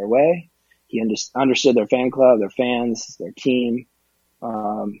stay out of their way. He understood their fan club, their fans, their team.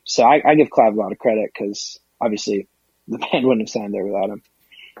 So I give Clive a lot of credit because obviously the band wouldn't have signed there without him.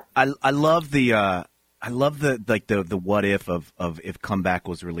 I love the what if of if Comeback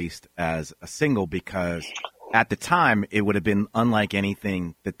was released as a single, because at the time it would have been unlike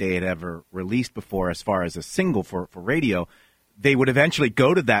anything that they had ever released before as far as a single for radio. They would eventually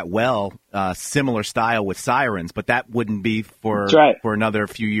go to that similar style with Sirens, but that wouldn't be for another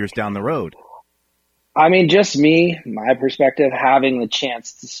few years down the road. I mean, just me, my perspective, having the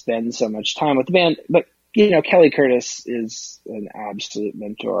chance to spend so much time with the band. But, Kelly Curtis is an absolute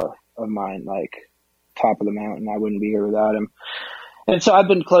mentor of mine, like top of the mountain. I wouldn't be here without him. And so I've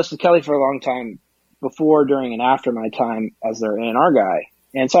been close to Kelly for a long time, before, during, and after my time as their A&R guy.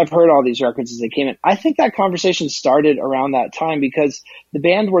 And so I've heard all these records as they came in. I think that conversation started around that time because the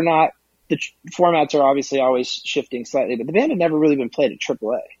band were not, the formats are obviously always shifting slightly, but the band had never really been played at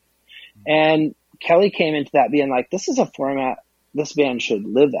AAA. And Kelly came into that being like, this is a format this band should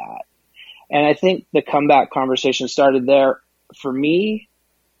live at. And I think the comeback conversation started there. For me,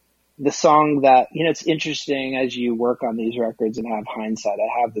 the song that, it's interesting as you work on these records and have hindsight.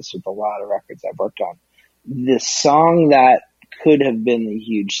 I have this with a lot of records I've worked on. The song that could have been the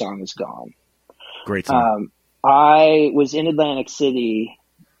huge song is gone. Great song. I was in Atlantic City,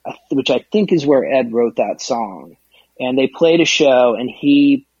 which I think is where Ed wrote that song. And they played a show, and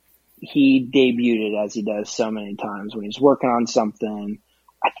he debuted it as he does so many times when he's working on something.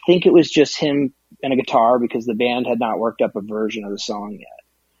 I think it was just him and a guitar because the band had not worked up a version of the song yet.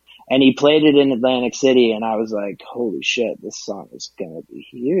 And he played it in Atlantic City, and I was like, holy shit, this song is going to be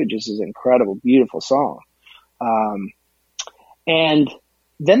huge. This is an incredible, beautiful song. And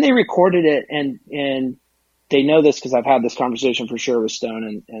then they recorded it, and they know this because I've had this conversation for sure with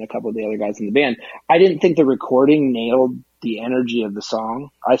Stone and a couple of the other guys in the band. I didn't think the recording nailed the energy of the song.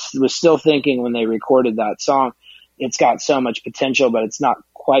 I was still thinking when they recorded that song, it's got so much potential, but it's not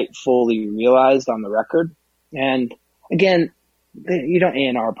quite fully realized on the record. And again, you don't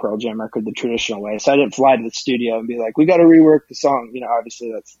A&R a Pearl Jam record the traditional way. So I didn't fly to the studio and be like, we got to rework the song.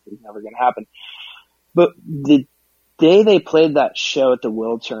 Obviously that's never going to happen. But the day they played that show at the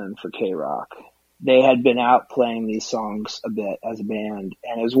Wiltern for K-Rock, they had been out playing these songs a bit as a band.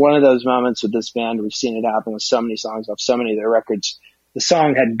 And it was one of those moments with this band. We've seen it happen with so many songs off so many of their records. The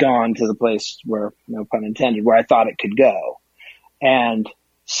song had gone to the place where, no pun intended, where I thought it could go. And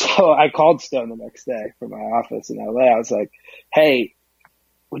so I called Stone the next day from my office in LA. I was like, hey,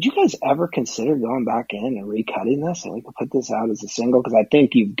 would you guys ever consider going back in and recutting this? And we could put this out as a single because I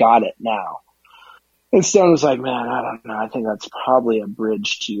think you've got it now. And Stone was like, man, I don't know. I think that's probably a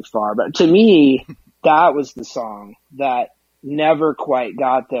bridge too far. But to me, that was the song that never quite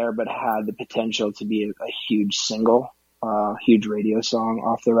got there, but had the potential to be a huge single, huge radio song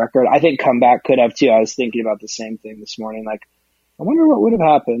off the record. I think Comeback could have too. I was thinking about the same thing this morning. Like, I wonder what would have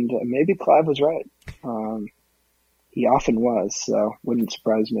happened. Maybe Clive was right. He often was, so wouldn't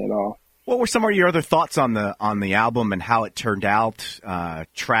surprise me at all. What were some of your other thoughts on the album and how it turned out?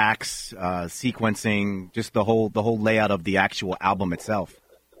 Tracks, sequencing, just the whole layout of the actual album itself.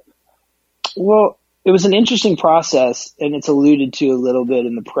 Well, it was an interesting process, and it's alluded to a little bit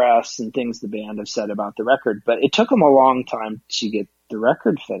in the press and things the band have said about the record. But it took them a long time to get the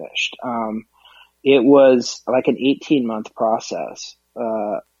record finished. It was like an 18-month process.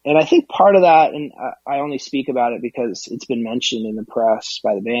 And I think part of that, and I only speak about it because it's been mentioned in the press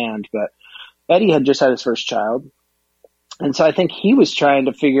by the band, but Eddie had just had his first child. And so I think he was trying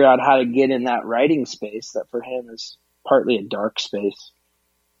to figure out how to get in that writing space that for him is partly a dark space.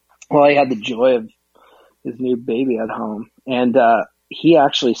 Well, he had the joy of his new baby at home. And he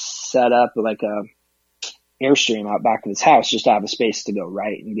actually set up like a Airstream out back of his house just to have a space to go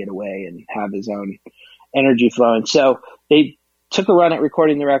write and get away and have his own energy flowing. So they took a run at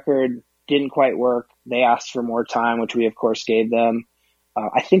recording the record, didn't quite work. They asked for more time, which we of course gave them.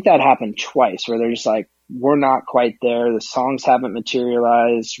 I think that happened twice where they're just like, we're not quite there. The songs haven't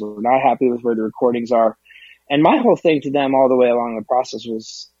materialized. We're not happy with where the recordings are. And my whole thing to them all the way along the process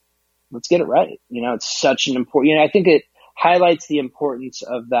was, let's get it right. It's such an important, I think it highlights the importance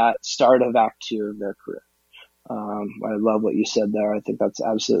of that start of Act 2 of their career. I love what you said there. I think that's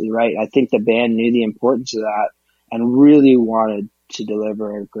absolutely right. I think the band knew the importance of that and really wanted to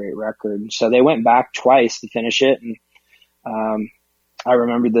deliver a great record. So they went back twice to finish it. And I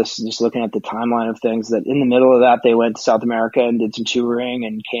remember this, just looking at the timeline of things, that in the middle of that, they went to South America and did some touring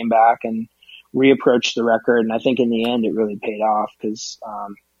and came back and reapproached the record. And I think in the end, it really paid off because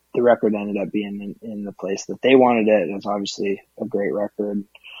the record ended up being in the place that they wanted it. It was obviously a great record.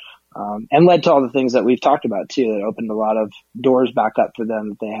 And led to all the things that we've talked about too, that opened a lot of doors back up for them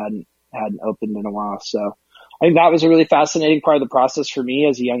that they hadn't opened in a while. So I think that was a really fascinating part of the process for me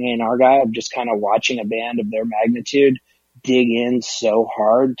as a young A&R guy, of just kind of watching a band of their magnitude dig in so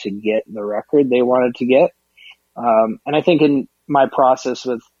hard to get the record they wanted to get. And I think in my process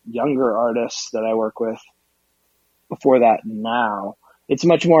with younger artists that I work with before that now, it's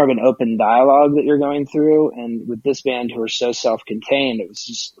much more of an open dialogue that you're going through. And with this band who are so self-contained, it was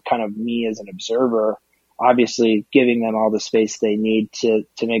just kind of me as an observer obviously giving them all the space they need to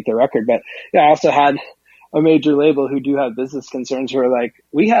make their record. But yeah, I also had a major label who do have business concerns who are like,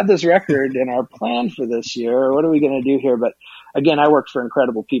 we have this record in our plan for this year. What are we going to do here? But again, I worked for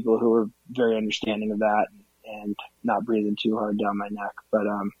incredible people who were very understanding of that and not breathing too hard down my neck. But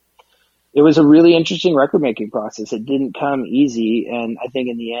it was a really interesting record making process. It didn't come easy. And I think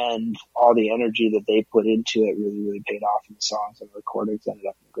in the end, all the energy that they put into it really, really paid off, and the songs and the recordings ended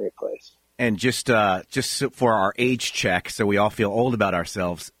up in a great place. And just for our age check, so we all feel old about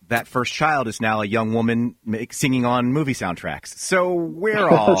ourselves, that first child is now a young woman singing on movie soundtracks. So we're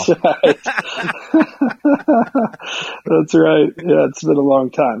all... That's right. That's right. Yeah, it's been a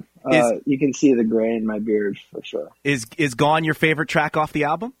long time. You can see the gray in my beard for sure. Is Gone your favorite track off the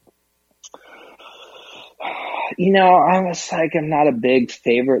album? You know, I'm not a big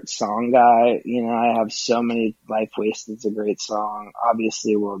favorite song guy. You know, I have so many. Life Wasted's a great song.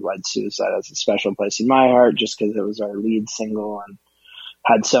 Obviously, Worldwide Suicide has a special place in my heart just because it was our lead single and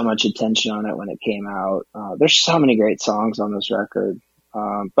had so much attention on it when it came out. There's so many great songs on this record.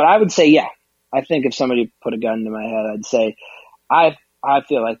 But I would say, yeah, I think if somebody put a gun to my head, I'd say I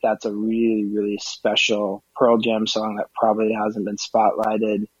feel like that's a really, really special Pearl Jam song that probably hasn't been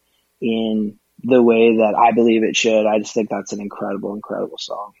spotlighted in the way that I believe it should. I just think that's an incredible, incredible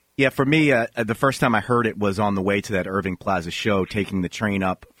song. Yeah, for me, the first time I heard it was on the way to that Irving Plaza show, taking the train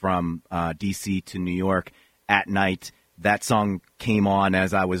up from D.C. to New York at night. That song came on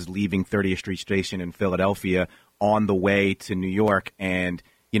as I was leaving 30th Street Station in Philadelphia on the way to New York. And,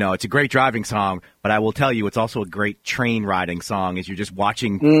 you know, it's a great driving song, but I will tell you it's also a great train riding song as you're just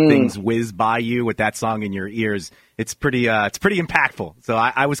watching things whiz by you with that song in your ears. It's pretty impactful. So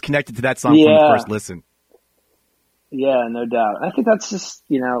I was connected to that song from the first listen. Yeah, no doubt. I think that's just,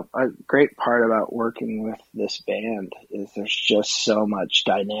 you know, a great part about working with this band is there's just so much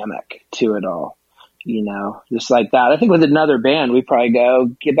dynamic to it all, you know, just like that. I think with another band, we probably go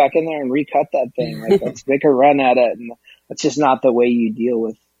get back in there and recut that thing. Like, let's make a run at it. And that's just not the way you deal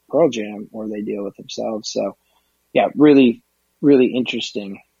with Pearl Jam or they deal with themselves. So yeah, really, really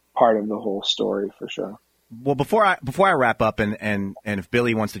interesting part of the whole story for sure. Well, before I wrap up, and if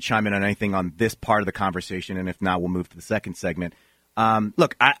Billy wants to chime in on anything on this part of the conversation, and if not, we'll move to the second segment.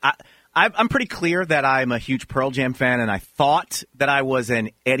 Look, I'm pretty clear that I'm a huge Pearl Jam fan, and I thought that I was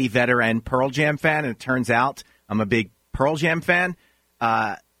an Eddie Vedder and Pearl Jam fan, and it turns out I'm a big Pearl Jam fan.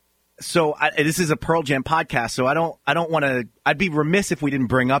 So this is a Pearl Jam podcast, so I don't want to. I'd be remiss if we didn't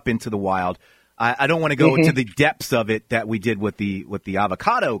bring up Into the Wild. I don't want to go into the depths of it that we did with the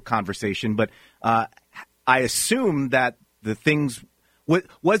Avocado conversation, but I assume that the things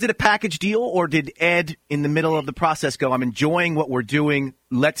was it a package deal, or did Ed in the middle of the process go, I'm enjoying what we're doing,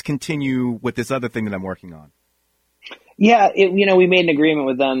 let's continue with this other thing that I'm working on? Yeah, we made an agreement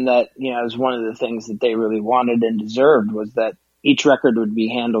with them that, you know, it was one of the things that they really wanted and deserved was that each record would be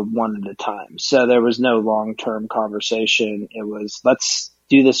handled one at a time. So there was no long-term conversation. It was, let's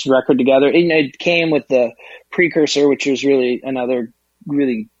do this record together. It came with the precursor, which was really another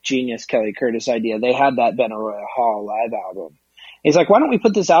really genius Kelly Curtis idea. They had that Benaroya Hall live album. He's like, why don't we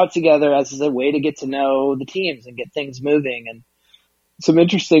put this out together as a way to get to know the teams and get things moving? And some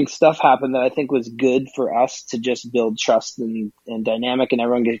interesting stuff happened that I think was good for us to just build trust and dynamic and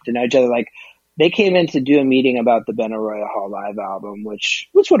everyone get to know each other. Like, they came in to do a meeting about the Benaroya Hall live album, which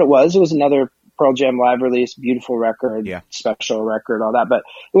was what it was. It was another Pearl Jam live release, beautiful record, special record, all that. But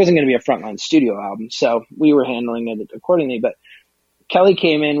it wasn't going to be a frontline studio album. So we were handling it accordingly. But Kelly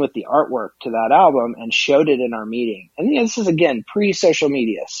came in with the artwork to that album and showed it in our meeting. And this is, again, pre-social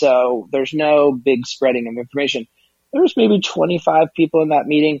media. So there's no big spreading of information. There was maybe 25 people in that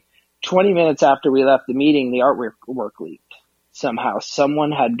meeting. 20 minutes after we left the meeting, the artwork leaked. Somehow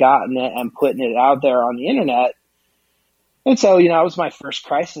someone had gotten it and putting it out there on the internet. And so, you know, it was my first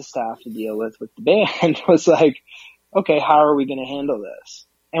crisis to have to deal with the band. Was like, okay, how are we going to handle this?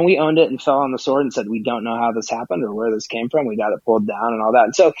 And we owned it and fell on the sword and said, we don't know how this happened or where this came from. We got it pulled down and all that.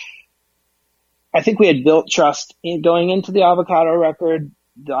 And so I think we had built trust going into the Avocado record.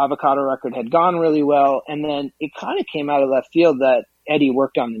 The Avocado record had gone really well. And then it kind of came out of left field that Eddie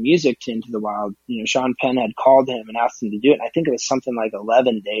worked on the music to Into the Wild. You know, Sean Penn had called him and asked him to do it. And I think it was something like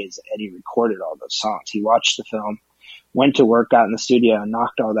 11 days Eddie recorded all those songs. He watched the film, went to work, got in the studio and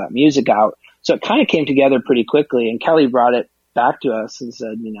knocked all that music out. So it kind of came together pretty quickly. And Kelly brought it back to us and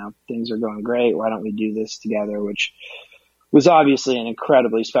said, you know, things are going great. Why don't we do this together? Which was obviously an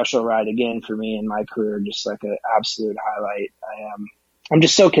incredibly special ride again for me in my career, just like an absolute highlight. I'm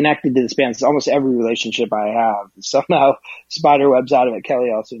just so connected to this band. It's almost every relationship I have. Somehow Spiderweb's out of it.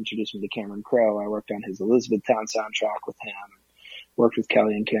 Kelly also introduced me to Cameron Crowe. I worked on his Elizabethtown soundtrack with him. worked with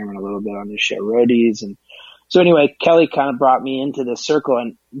Kelly and Cameron a little bit on this show, Roadies. And so anyway, Kelly kind of brought me into the circle,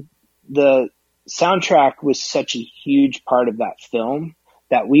 and the soundtrack was such a huge part of that film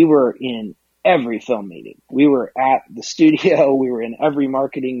that we were in every film meeting. We were at the studio. We were in every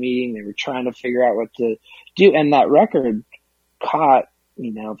marketing meeting. They were trying to figure out what to do. And that record caught,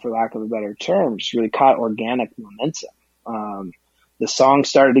 for lack of a better term, just really caught organic momentum. The song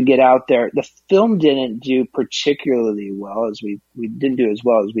started to get out there. The film didn't do particularly well, as we didn't do as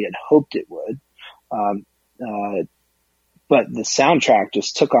well as we had hoped it would. But the soundtrack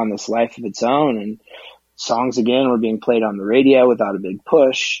just took on this life of its own, and songs again were being played on the radio without a big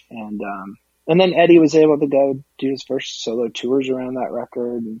push. And then Eddie was able to go do his first solo tours around that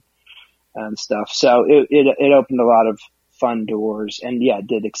record and stuff. So it opened a lot of fun doors, and yeah, it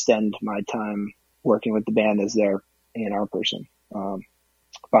did extend my time working with the band as their A&R person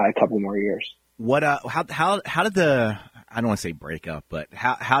by a couple more years. What? How did the, I don't want to say break up, but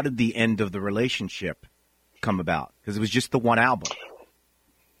how did the end of the relationship come about? Because it was just the one album.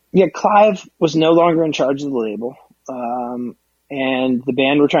 Yeah, Clive was no longer in charge of the label, and the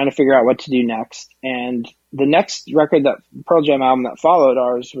band were trying to figure out what to do next. And the next record, that Pearl Jam album that followed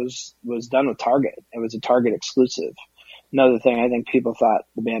ours, was done with Target. It was a Target exclusive. Another thing I think people thought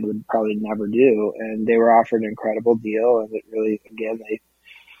the band would probably never do, and they were offered an incredible deal. And it really, again, they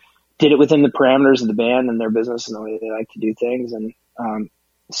did it within the parameters of the band and their business and the way they like to do things. And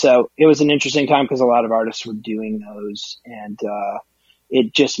so it was an interesting time because a lot of artists were doing those, and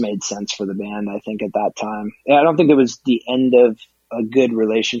it just made sense for the band, I think, at that time. I don't think it was the end of a good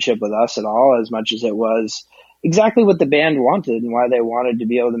relationship with us at all, as much as it was exactly what the band wanted and why they wanted to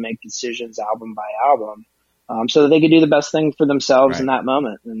be able to make decisions album by album, so that they could do the best thing for themselves in that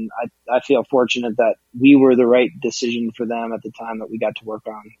moment. And I feel fortunate that we were the right decision for them at the time, that we got to work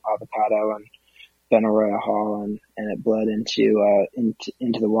on Avocado and Benaroya Hall, and it bled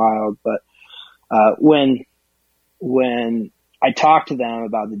into the wild. But when I talked to them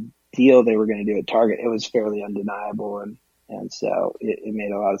about the deal they were going to do at Target, it was fairly undeniable, and so it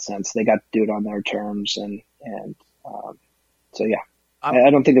made a lot of sense. They got to do it on their terms, and so yeah.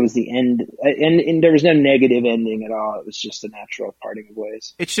 I don't think it was the end, and there was no negative ending at all. It was just a natural parting of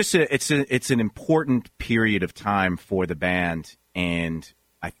ways. It's just it's an important period of time for the band, and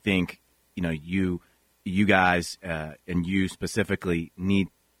I think you guys and you specifically need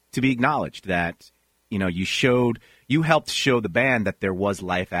to be acknowledged that you helped show the band that there was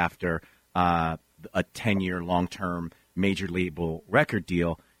life after a 10-year long-term major label record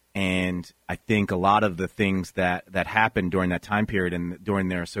deal. And I think a lot of the things that happened during that time period and during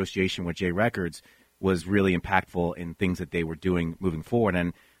their association with J Records was really impactful in things that they were doing moving forward.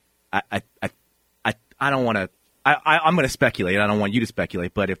 And I don't want to. I'm going to speculate. I don't want you to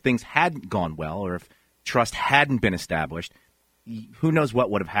speculate. But if things hadn't gone well, or if trust hadn't been established, who knows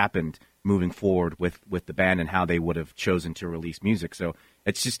what would have happened moving forward with the band and how they would have chosen to release music. So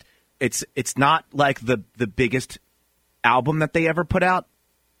it's just it's not like the biggest album that they ever put out.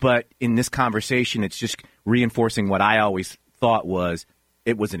 But in this conversation, it's just reinforcing what I always thought was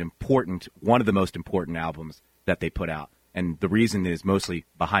it was one of the most important albums that they put out. And the reason is mostly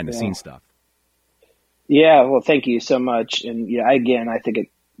behind the scenes stuff. Yeah, well, thank you so much. And yeah, again, I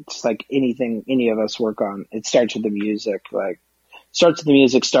think it's like anything any of us work on. It starts with the music,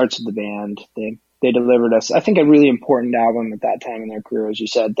 starts with the band. They delivered us, I think, a really important album at that time in their career, as you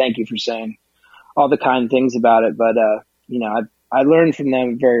said. Thank you for saying all the kind things about it. But, I learned from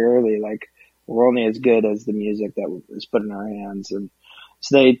them very early, we're only as good as the music that is put in our hands. And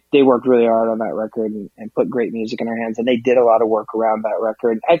so they worked really hard on that record and put great music in our hands. And they did a lot of work around that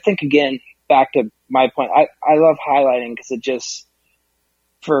record. I think, again, back to my point, I love highlighting because it just,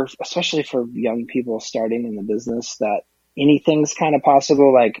 especially for young people starting in the business, that anything's kind of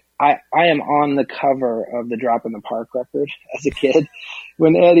possible. I am on the cover of the Drop in the Park record as a kid.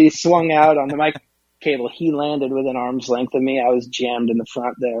 When Eddie swung out on the mic cable, he landed within arm's length of me. I was jammed in the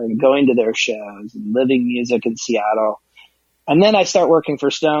front there and going to their shows and living music in Seattle. And then I start working for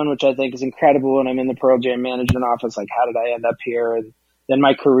Stone, which I think is incredible. And I'm in the Pearl Jam management office. How did I end up here? And then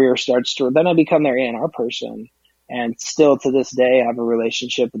my career then I become their A&R person, and still to this day have a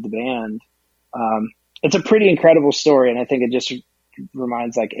relationship with the band. It's a pretty incredible story. And I think it just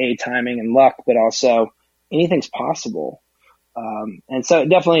reminds timing and luck, but also anything's possible. And so it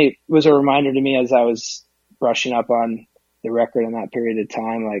definitely was a reminder to me as I was brushing up on the record in that period of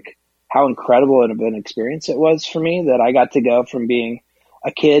time, how incredible of an experience it was for me that I got to go from being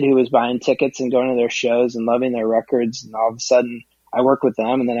a kid who was buying tickets and going to their shows and loving their records, and all of a sudden I work with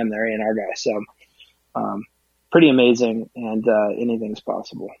them and then I'm their A&R guy. So, pretty amazing, and anything's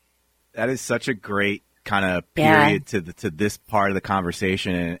possible. That is such a great kind of period to this part of the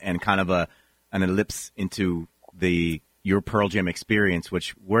conversation and kind of an ellipse into your Pearl Jam experience,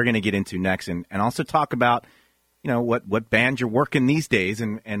 which we're going to get into next, and also talk about, what band you're working these days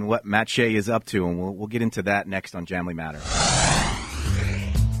and what Matt Shea is up to, and we'll get into that next on Jamily Matters.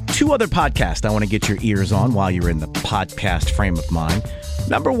 2 other podcasts I want to get your ears on while you're in the podcast frame of mind.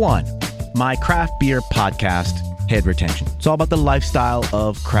 Number 1, my craft beer podcast, Head Retention. It's all about the lifestyle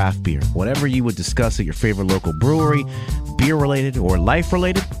of craft beer. Whatever you would discuss at your favorite local brewery, beer-related or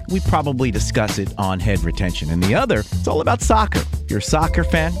life-related, we probably discuss it on Head Retention. And the other, it's all about soccer. If you're a soccer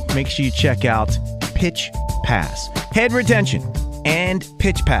fan, make sure you check out Pitch Pass. Head Retention and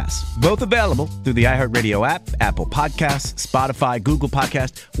Pitch Pass, both available through the iHeartRadio app, Apple Podcasts, Spotify, Google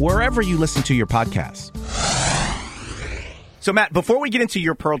Podcasts, wherever you listen to your podcasts. So, Matt, before we get into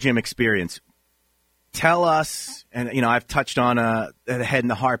your Pearl Jam experience, tell us, and I've touched on the Head and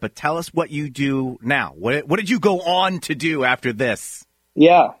the Heart, but tell us what you do now. What did you go on to do after this?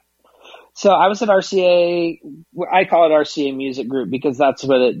 Yeah. So I was at RCA. I call it RCA Music Group because that's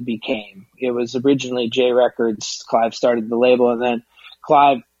what it became. It was originally J Records. Clive started the label, and then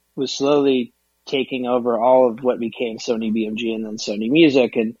Clive was slowly taking over all of what became Sony BMG and then Sony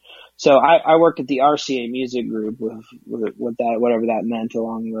Music. And so I worked at the RCA Music Group with whatever that meant,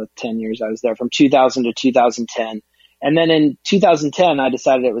 along the 10 years I was there, from 2000 to 2010. And then in 2010, I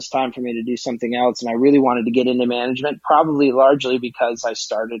decided it was time for me to do something else, and I really wanted to get into management, probably largely because I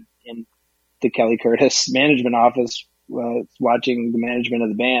started in the Kelly Curtis management office, watching the management of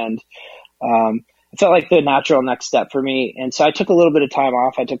the band. It felt like the natural next step for me. And so I took a little bit of time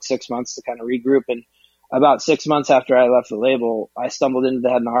off. I took 6 months to kind of regroup. And about 6 months after I left the label, I stumbled into the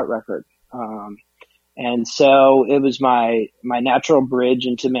Head and the Heart record. And so it was my natural bridge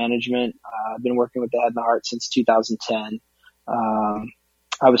into management. I've been working with the Head and the Heart since 2010.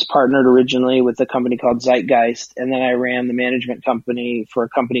 I was partnered originally with a company called Zeitgeist, and then I ran the management company for a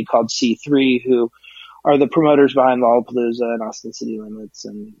company called C3, who are the promoters behind Lollapalooza and Austin City Limits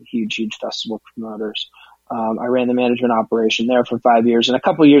and huge festival promoters. I ran the management operation there for 5 years, and a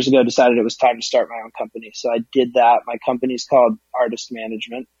couple of years ago decided it was time to start my own company. So I did that. My company's called Artist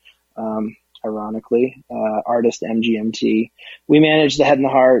Management, ironically, Artist MGMT. We manage the Head and the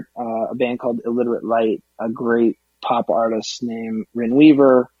Heart, a band called Illiterate Light, a great pop artist named Rin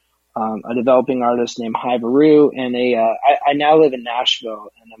Weaver, a developing artist named Hivaru, and I now live in Nashville,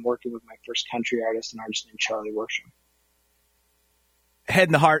 and I'm working with my first country artist, an artist named Charlie Worsham. Head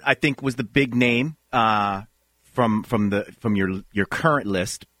and the Heart, I think, was the big name from your current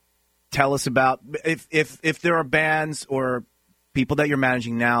list. Tell us about if there are bands or people that you're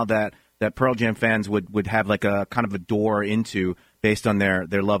managing now that Pearl Jam fans would have like a kind of a door into based on their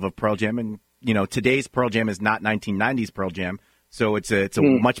love of Pearl Jam. And today's Pearl Jam is not 1990s Pearl Jam, so it's a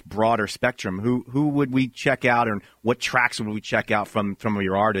much broader spectrum. Who would we check out, and what tracks would we check out from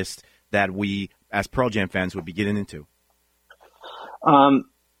your artists that we as Pearl Jam fans would be getting into?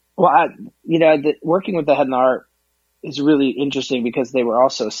 Working with the Head and the Heart is really interesting because they were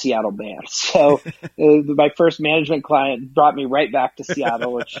also a Seattle band. So my first management client brought me right back to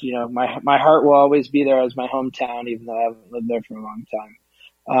Seattle, which, my heart will always be there as my hometown, even though I haven't lived there for a long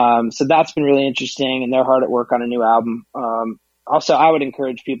time. So that's been really interesting, and they're hard at work on a new album. Also, I would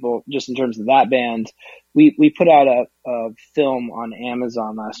encourage people, just in terms of that band, we put out a film on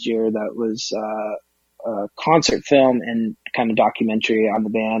Amazon last year that was a concert film and kind of documentary on the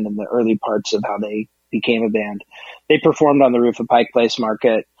band and the early parts of how they became a band. They performed on the roof of Pike Place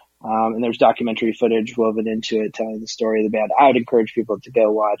Market, and there's documentary footage woven into it telling the story of the band. I would encourage people to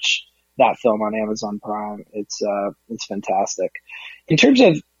go watch that film on Amazon Prime. It's fantastic. In terms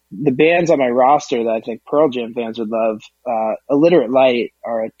of the bands on my roster that I think Pearl Jam fans would love, Illiterate Light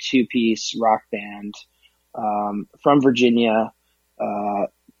are a 2-piece rock band from Virginia.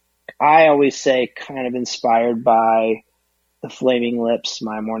 I always say kind of inspired by the Flaming Lips,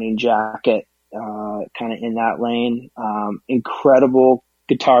 My Morning Jacket, kind of in that lane. Incredible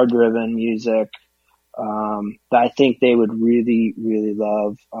guitar-driven music that I think they would really, really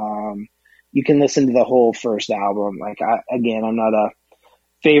love. You can listen to the whole first album. I'm not a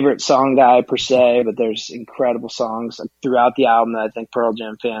favorite song guy per se, but there's incredible songs throughout the album that I think Pearl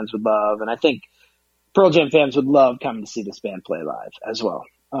Jam fans would love. And I think Pearl Jam fans would love coming to see this band play live as well.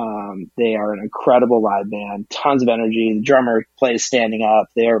 They are an incredible live band, tons of energy. The drummer plays standing up.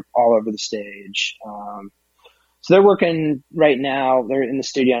 They're all over the stage. So they're working right now. They're in the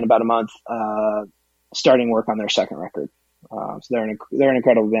studio in about a month, starting work on their second record. So they're an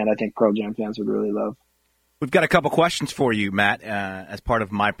incredible band. I think Pearl Jam fans would really love. We've got a couple questions for you, Matt, as part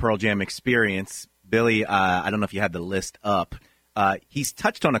of my Pearl Jam experience. Billy, I don't know if you had the list up. He's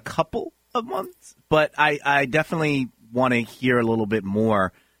touched on a couple of months, but I definitely want to hear a little bit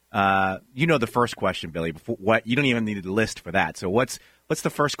more. The first question, Billy. What you don't even need a list for that. So what's the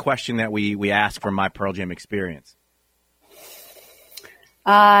first question that we ask from my Pearl Jam experience?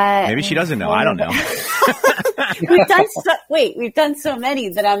 Maybe she doesn't know. I don't know. We've done so many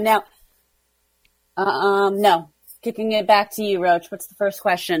that I'm now. No, kicking it back to you, Roach. What's the first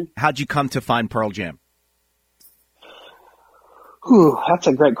question? How'd you come to find Pearl Jam? Ooh, that's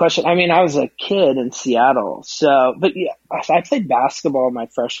a great question. I mean, I was a kid in Seattle, but yeah, I played basketball my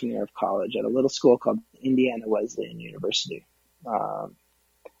freshman year of college at a little school called Indiana Wesleyan University.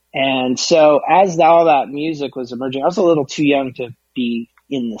 And so as all that music was emerging, I was a little too young to be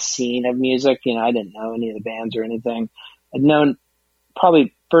in the scene of music. I didn't know any of the bands or anything. I'd known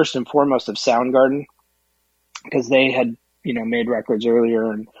probably first and foremost of Soundgarden because they had, made records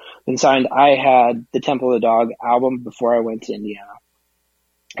earlier and been signed. I had the Temple of the Dog album before I went to Indiana.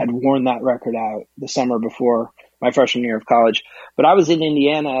 I'd worn that record out the summer before my freshman year of college, but I was in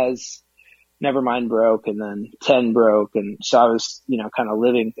Indiana as Nevermind broke and then 10 broke. And so I was, kind of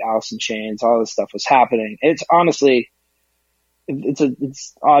living Alice in Chains. All this stuff was happening. It's honestly,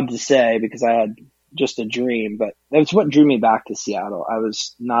 it's odd to say because I had just a dream, but that's what drew me back to Seattle. I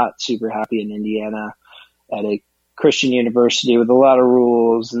was not super happy in Indiana at a Christian university with a lot of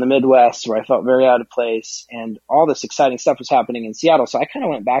rules in the Midwest where I felt very out of place, and all this exciting stuff was happening in Seattle. So I kind of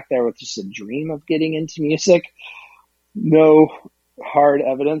went back there with just a dream of getting into music. No hard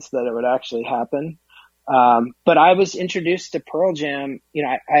evidence that it would actually happen. But I was introduced to Pearl Jam.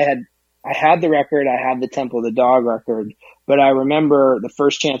 I had the record, I had the Temple of the Dog record, but I remember the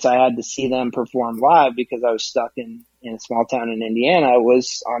first chance I had to see them perform live because I was stuck in a small town in Indiana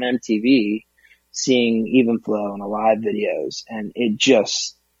was on MTV seeing Even Flow and Alive videos, and it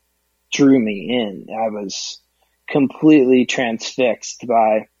just drew me in. I was completely transfixed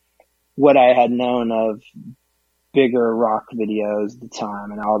by what I had known of bigger rock videos at the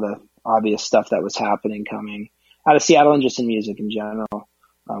time and all the obvious stuff that was happening coming out of Seattle and just in music in general.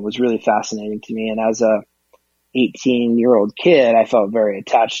 Was really fascinating to me. And as a 18-year-old kid, I felt very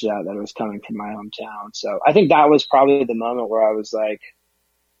attached to that it was coming from my hometown. So I think that was probably the moment where I was like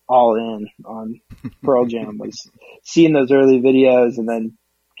all in on Pearl Jam, was seeing those early videos and then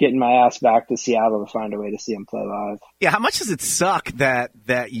getting my ass back to Seattle to find a way to see them play live. Yeah. How much does it suck that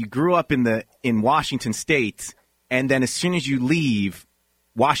you grew up in Washington State and then as soon as you leave,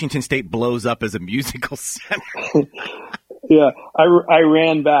 Washington State blows up as a musical center? Yeah, I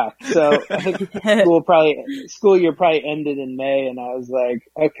ran back. So I think school year probably ended in May, and I was like,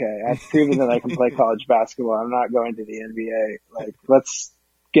 okay, I've proven that I can play college basketball. I'm not going to the NBA. Like, let's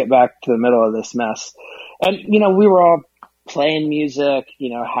get back to the middle of this mess. And, we were all playing music,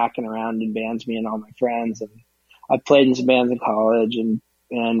 hacking around in bands, me and all my friends. And I played in some bands in college and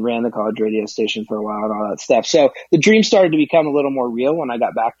ran the college radio station for a while and all that stuff. So the dream started to become a little more real when I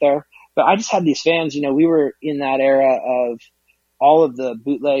got back there. But I just had these fans, we were in that era of all of the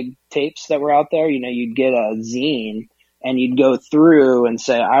bootleg tapes that were out there. You'd get a zine and you'd go through and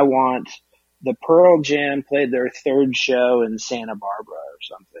say, I want the Pearl Jam played their third show in Santa Barbara or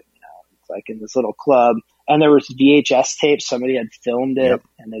something, it's like in this little club. And there was VHS tapes. Somebody had filmed it. Yep.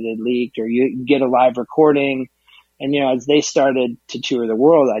 And it had leaked, or you get a live recording. And, as they started to tour the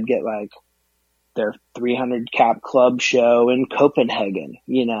world, I'd get like their 300 cap club show in Copenhagen,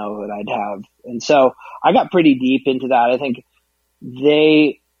 that I'd have. And so I got pretty deep into that. I think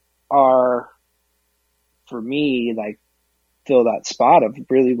they are, for me, like fill that spot of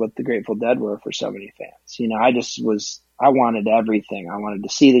really what the Grateful Dead were for so many fans. I wanted everything. I wanted to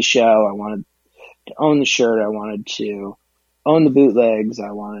see the show. I wanted to own the shirt. I wanted to own the bootlegs.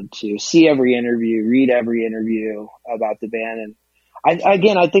 I wanted to see every interview, read every interview about the band. And I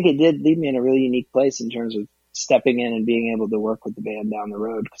think it did leave me in a really unique place in terms of stepping in and being able to work with the band down the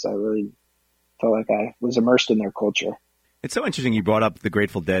road, because I really felt like I was immersed in their culture. It's so interesting you brought up the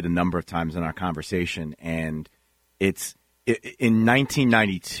Grateful Dead a number of times in our conversation, and in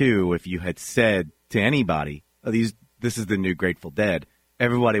 1992, if you had said to anybody, this is the new Grateful Dead,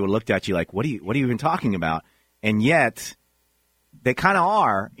 everybody would have looked at you like, what are you even talking about? And yet they kind of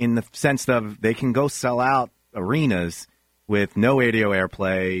are, in the sense of they can go sell out arenas with no radio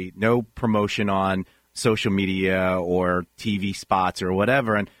airplay, no promotion on social media or TV spots or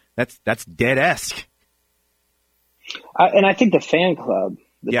whatever, and that's Dead-esque. And I think the fan club,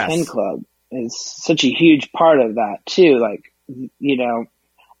 the yes. 10 Club, is such a huge part of that too. Like,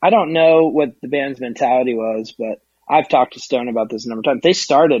 I don't know what the band's mentality was, but I've talked to Stone about this a number of times. They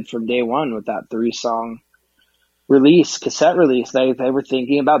started from day one with that 3-song cassette release, they were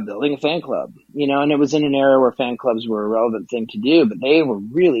thinking about building a fan club, and it was in an era where fan clubs were a relevant thing to do, but they were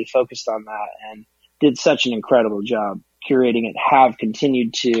really focused on that and did such an incredible job curating it, have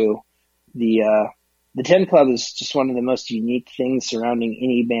continued to. The 10 Club is just one of the most unique things surrounding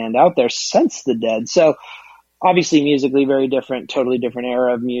any band out there since the Dead. So obviously musically very different, totally different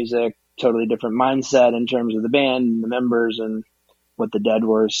era of music, totally different mindset in terms of the band and the members, and what the Dead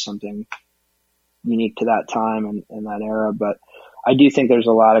were is something unique to that time and that era. But I do think there's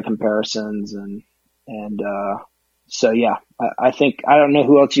a lot of comparisons so yeah, I think, I don't know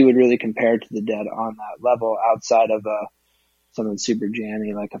who else you would really compare to the Dead on that level outside of something super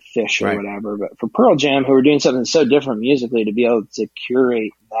jammy like a Fish or right. whatever. But for Pearl Jam, who are doing something so different musically, to be able to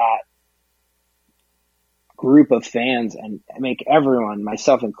curate that group of fans and make everyone,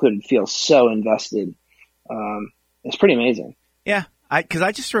 myself included, feel so invested, it's pretty amazing. Yeah, because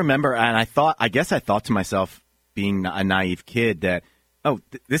I just remember, and I guess I thought to myself, being a naive kid, that,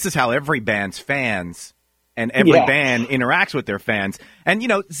 this is how every band's fans and every band interacts with their fans. And,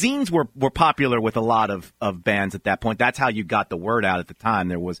 zines were popular with a lot of bands at that point. That's how you got the word out at the time.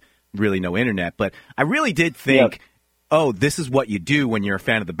 There was really no internet. But I really did think, this is what you do when you're a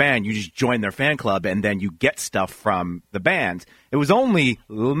fan of the band. You just join their fan club, and then you get stuff from the band. It was only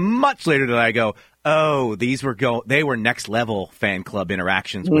much later that I go, they were next level fan club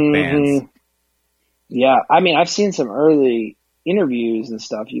interactions with bands. Yeah, I mean, I've seen some early interviews and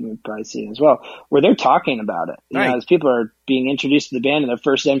stuff, you've probably seen as well, where they're talking about it. As people are being introduced to the band in their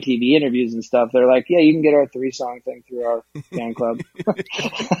first MTV interviews and stuff, they're like, you can get our 3-song thing through our fan club.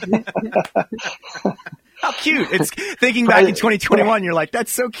 How cute. It's thinking back in 2021, you're like,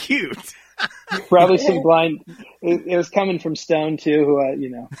 that's so cute. Probably some blind, it was coming from Stone too, who I,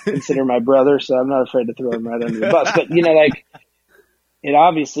 consider my brother, so I'm not afraid to throw him right under the bus. But, it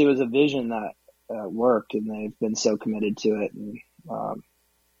obviously was a vision that worked, and they've been so committed to it. And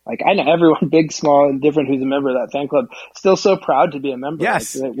I know everyone, big, small, and different, who's a member of that fan club, still so proud to be a member.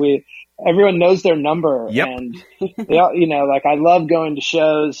 Yes, everyone knows their number, and they all, I love going to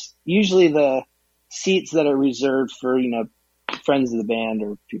shows. Usually, the seats that are reserved for friends of the band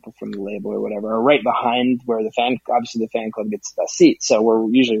or people from the label or whatever are right behind where the fan club gets the best seats. So we're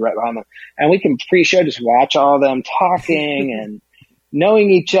usually right behind them, and we can pre-show just watch all of them talking and knowing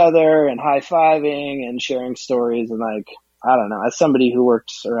each other and high-fiving and sharing stories. And I don't know, as somebody who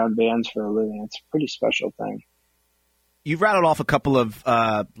works around bands for a living, it's a pretty special thing. You've rattled off a couple of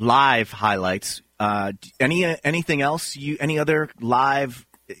live highlights. Anything else? Any other live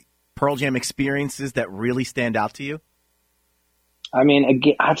Pearl Jam experiences that really stand out to you? I mean,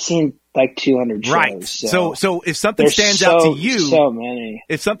 again, I've seen 200 shows. Right. So if something stands out to you, so many.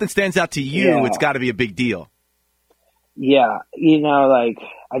 If something stands out to you, it's got to be a big deal. Yeah,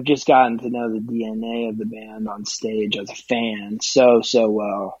 I've just gotten to know the DNA of the band on stage as a fan so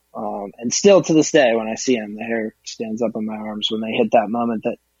well. And still to this day, when I see them, the hair stands up on my arms when they hit that moment.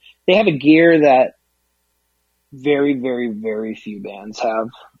 That they have a gear that very, very, very few bands have,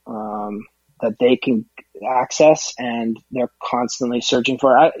 that they can access, and they're constantly searching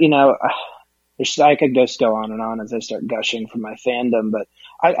for. I could just go on and on as I start gushing from my fandom, but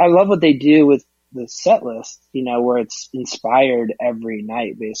I love what they do with the set list, where it's inspired every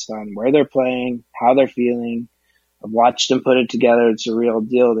night based on where they're playing, how they're feeling. I've watched them put it together. It's a real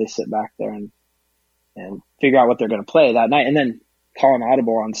deal. They sit back there and figure out what they're going to play that night, and then call an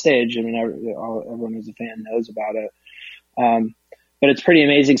audible on stage. I mean, everyone who's a fan knows about it. But it's pretty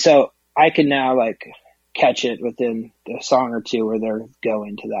amazing. So I can now catch it within a song or two where they're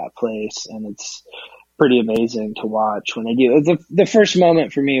going to that place, and it's pretty amazing to watch when they do. The first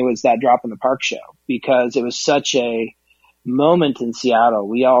moment for me was that Drop in the Park show, because it was such a moment in Seattle.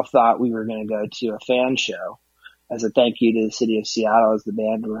 We all thought we were going to go to a fan show as a thank you to the city of Seattle, as the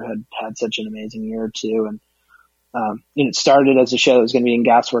band had such an amazing year or two. And it started as a show that was going to be in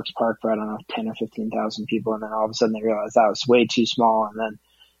Gasworks Park for, 10 or 15,000 people. And then all of a sudden they realized that was way too small. And then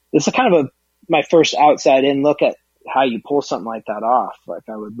it's kind of my first outside in look at how you pull something like that off.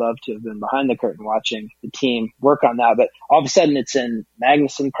 I would love to have been behind the curtain watching the team work on that, but all of a sudden it's in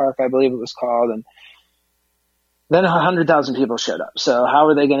Magnuson Park, I believe it was called. And then 100,000 people showed up. So how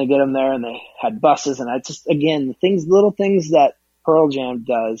are they going to get them there? And they had buses, and little things that Pearl Jam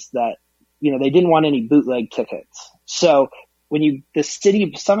does that, they didn't want any bootleg tickets. So the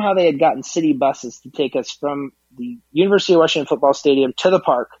city, somehow they had gotten city buses to take us from the University of Washington football stadium to the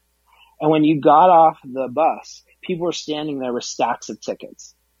park. And when you got off the bus, people were standing there with stacks of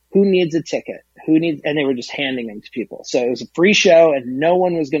tickets. Who needs a ticket? And they were just handing them to people. So it was a free show, and no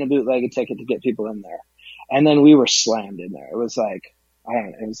one was going to bootleg a ticket to get people in there. And then we were slammed in there. It was it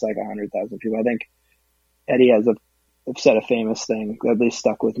was 100,000 people. I think Eddie has said a famous thing that they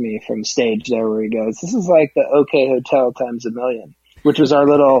stuck with me from stage there, where he goes, "This is like the OK Hotel times a million," which was our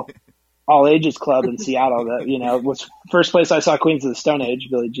little all ages club in Seattle that, was first place I saw Queens of the Stone Age.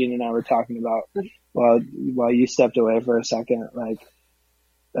 Billie Jean and I were talking about while you stepped away for a second. Like,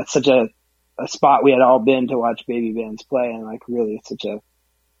 that's such a spot we had all been to watch baby bands play, and like really it's such a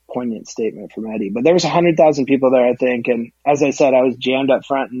poignant statement from Eddie. But there was 100,000 people there, I think, and as I said, I was jammed up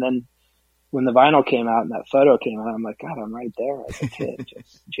front, and then when the vinyl came out and that photo came out, I'm like, God, I'm right there as a kid,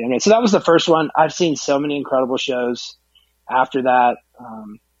 just jammed. So that was the first one. I've seen so many incredible shows after that.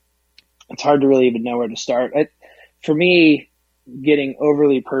 It's hard to really even know where to start. For me, getting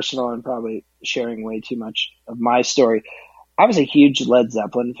overly personal and probably sharing way too much of my story, I was a huge Led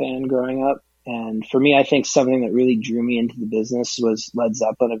Zeppelin fan growing up. And for me, I think something that really drew me into the business was Led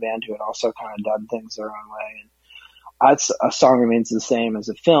Zeppelin, a band who had also kind of done things their own way. And A Song Remains the Same as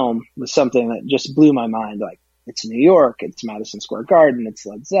a film was something that just blew my mind. Like, it's New York, it's Madison Square Garden, it's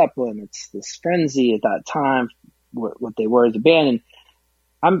Led Zeppelin, it's this frenzy at that time, what they were as a band.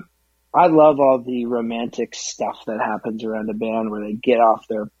 And I love all the romantic stuff that happens around a band where they get off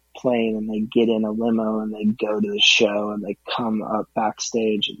their plane and they get in a limo and they go to the show and they come up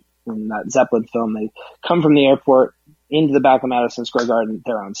backstage. In that Zeppelin film, they come from the airport into the back of Madison Square Garden,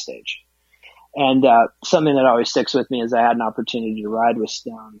 they're on stage. And something that always sticks with me is I had an opportunity to ride with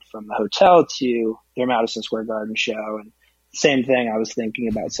Stone from the hotel to their Madison Square Garden show. And same thing, I was thinking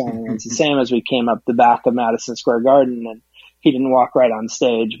about Song Remains the Same as we came up the back of Madison Square Garden, and he didn't walk right on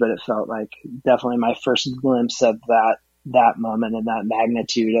stage, but it felt like definitely my first glimpse of that moment and that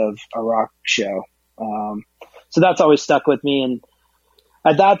magnitude of a rock show. So that's always stuck with me. And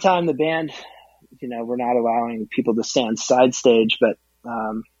at that time, the band, we're not allowing people to stand side stage, but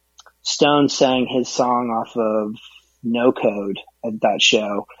Stone sang his song off of No Code at that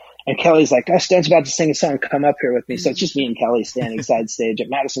show. And Kelly's like, "Oh, Stone's about to sing a song. Come up here with me." So it's just me and Kelly standing side stage at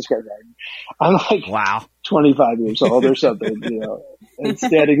Madison Square Garden. I'm like, wow, 25 years old or something, and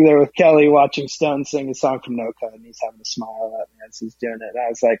standing there with Kelly watching Stone sing a song from No Code, and he's having a smile at me as he's doing it. And I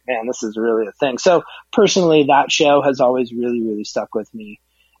was like, man, this is really a thing. So personally, that show has always really, really stuck with me.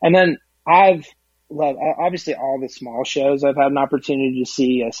 And then I've loved, obviously, all the small shows I've had an opportunity to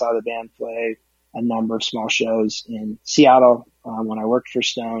see. I saw the band play a number of small shows in Seattle when I worked for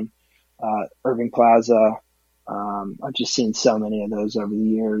Stone, Irving Plaza. I've just seen so many of those over the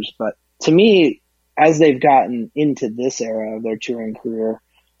years. But to me, as they've gotten into this era of their touring career,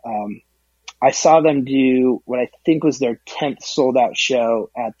 I saw them do what I think was their 10th sold out show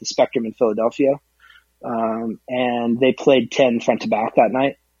at the Spectrum in Philadelphia. And they played 10 front to back that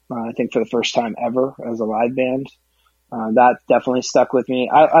night, I think for the first time ever as a live band. That definitely stuck with me.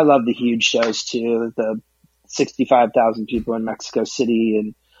 I love the huge shows too, the 65,000 people in Mexico City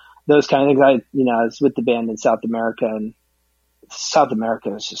and those kind of things. I was with the band in South America, and South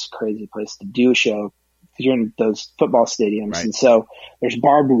America is just a crazy place to do a show. You're in those football stadiums. Right. And so there's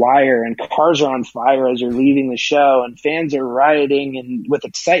barbed wire and cars are on fire as you're leaving the show, and fans are rioting and with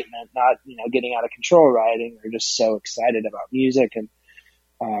excitement, not, getting out of control rioting. They're just so excited about music.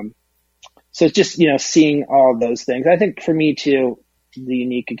 And, so it's just, seeing all those things. I think for me too, the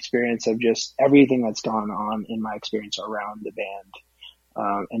unique experience of just everything that's gone on in my experience around the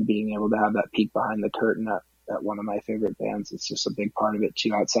band, and being able to have that peek behind the curtain at one of my favorite bands. It's just a big part of it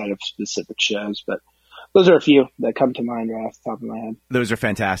too, outside of specific shows. But those are a few that come to mind right off the top of my head. Those are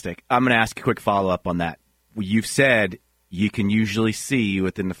fantastic. I'm going to ask a quick follow-up on that. You've said you can usually see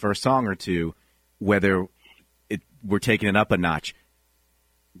within the first song or two whether we're taking it up a notch.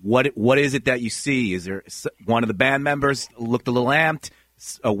 What is it that you see? Is there one of the band members looked a little amped,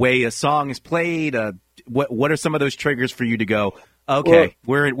 a way a song is played? What are some of those triggers for you to go, okay,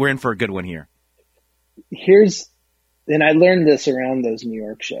 we're in for a good one here? And I learned this around those New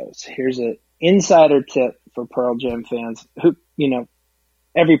York shows. Here's an insider tip for Pearl Jam fans who,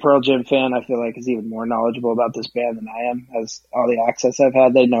 every Pearl Jam fan I feel like is even more knowledgeable about this band than I am. As all the access I've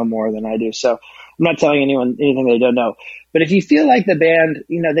had, they know more than I do. So I'm not telling anyone anything they don't know. But if you feel like the band,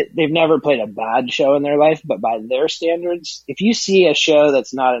 they've never played a bad show in their life, but by their standards, if you see a show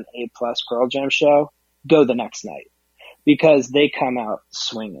that's not an A+ Pearl Jam show, go the next night because they come out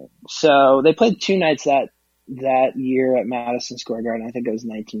swinging. So they played 2 nights that year at Madison Square Garden. I think it was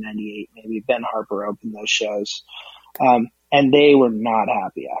 1998. Maybe Ben Harper opened those shows. And they were not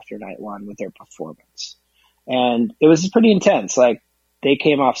happy after night one with their performance. And it was pretty intense. Like, they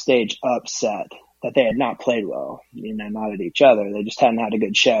came off stage upset that they had not played well, not at each other. They just hadn't had a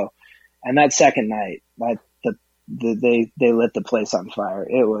good show. And that second night, they lit the place on fire.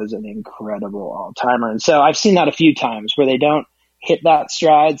 It was an incredible all-timer. And so I've seen that a few times where they don't hit that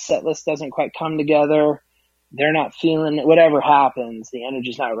stride, set list doesn't quite come together. they're not feeling it, whatever happens, the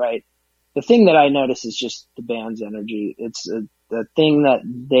energy's not right. The thing that I notice is just the band's energy. It's the thing that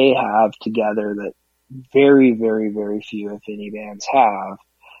they have together that very, very, very few, if any, bands have.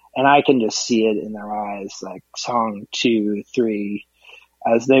 And I can just see it in their eyes, like song 2, 3,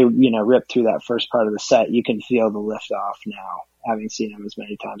 as they, rip through that first part of the set, you can feel the lift off now, having seen them as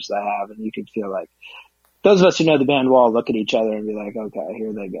many times as I have. And you can feel like those of us who know the band will all look at each other and be like, okay,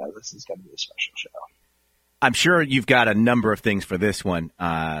 here they go. This is going to be a special show. I'm sure you've got a number of things for this one,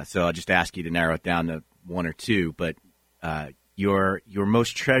 so I'll just ask you to narrow it down to one or two. But your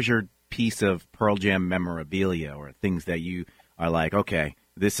most treasured piece of Pearl Jam memorabilia, or things that you are like, okay,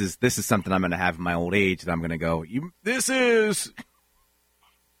 this is something I'm going to have in my old age that I'm going to go, this is.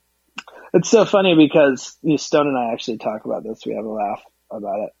 It's so funny because Stone and I actually talk about this. We have a laugh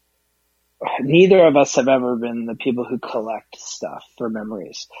about it. Neither of us have ever been the people who collect stuff for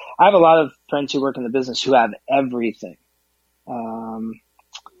memories. I have a lot of friends who work in the business who have everything.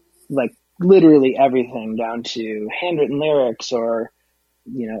 Like literally everything, down to handwritten lyrics or,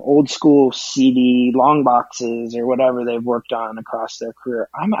 old school CD long boxes or whatever they've worked on across their career.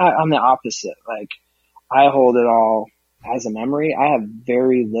 I'm the opposite. Like, I hold it all as a memory. I have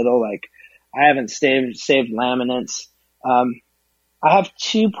very little, like, I haven't saved laminates. I have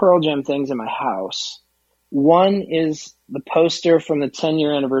 2 Pearl Jam things in my house. One is the poster from the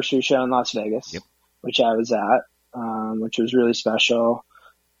 10-year anniversary show in Las Vegas, yep, which I was at, which was really special.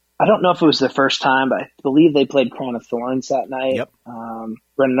 I don't know if it was the first time, but I believe they played Crown of Thorns that night. Yep.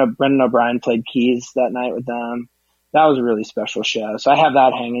 Brendan O'Brien played keys that night with them. That was a really special show. So I have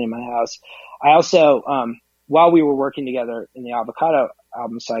that hanging in my house. I also, while we were working together in the Avocado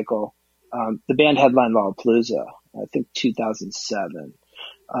album cycle, the band headlined Lollapalooza, I think 2007.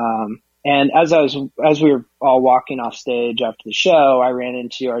 And as we were all walking off stage after the show, I ran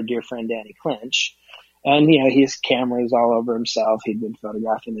into our dear friend Danny Clinch, and his camera's all over himself. He'd been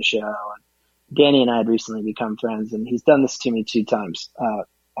photographing the show, and Danny and I had recently become friends, and he's done this to me 2 times.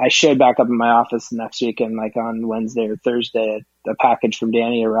 I showed back up in my office the next week, and like on Wednesday or Thursday, a package from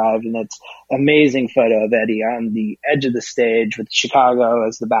Danny arrived, and it's an amazing photo of Eddie on the edge of the stage with Chicago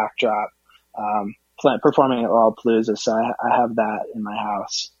as the backdrop, performing at Lollapalooza. So I have that in my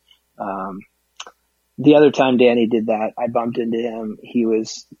house. The other time Danny did that, I bumped into him. He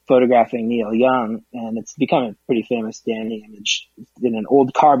was photographing Neil Young, and it's become a pretty famous Danny image in an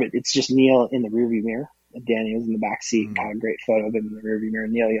old car, but it's just Neil in the rearview mirror. And Danny was in the back seat, and got a great photo of him in the rearview mirror.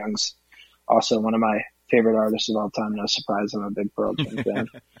 Neil Young's also one of my favorite artists of all time. No surprise, I'm a big Pearl Jam fan.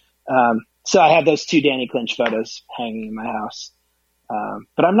 So I have those 2 Danny Clinch photos hanging in my house.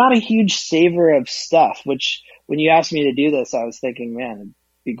 But I'm not a huge saver of stuff, which when you asked me to do this, I was thinking, man, it'd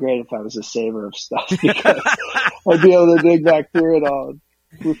be great if I was a saver of stuff, because I'd be able to dig back through it all,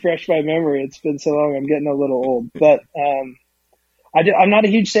 refresh my memory. It's been so long. I'm getting a little old, but, I'm not a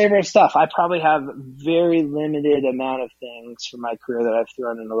huge saver of stuff. I probably have very limited amount of things from my career that I've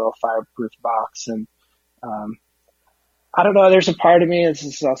thrown in a little fireproof box. And, I don't know, there's a part of me, this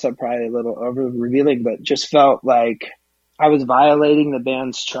is also probably a little over revealing, but just felt like I was violating the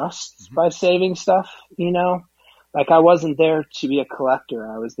band's trust by saving stuff, Like, I wasn't there to be a collector.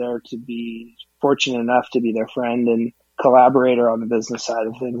 I was there to be fortunate enough to be their friend and collaborator on the business side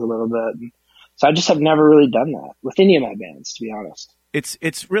of things a little bit. And so I just have never really done that with any of my bands, to be honest.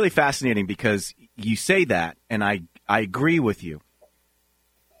 It's really fascinating because you say that, and I agree with you.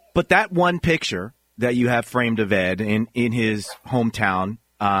 But that one picture that you have framed of Ed in his hometown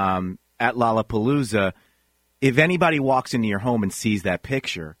at Lollapalooza, if anybody walks into your home and sees that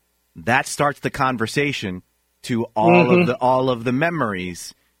picture, that starts the conversation to all of the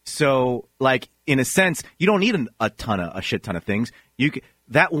memories. So, like, in a sense, you don't need a shit ton of things.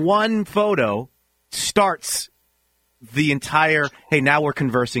 That one photo starts the entire. Hey, now we're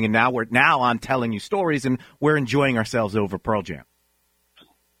conversing, and now I'm telling you stories, and we're enjoying ourselves over Pearl Jam.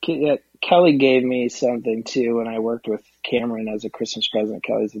 Kelly gave me something too when I worked with Cameron as a Christmas present.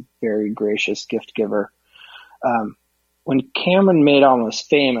 Kelly's a very gracious gift giver. When Cameron made Almost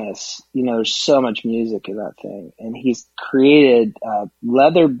Famous, there's so much music in that thing, and he's created a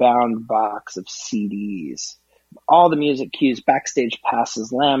leather-bound box of CDs, all the music cues, backstage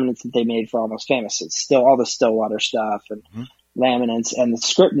passes, laminates that they made for Almost Famous. It's still all the Stillwater stuff and laminates and the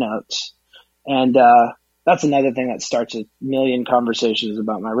script notes. And that's another thing that starts a million conversations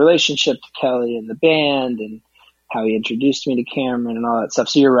about my relationship to Kelly and the band and how he introduced me to Cameron and all that stuff.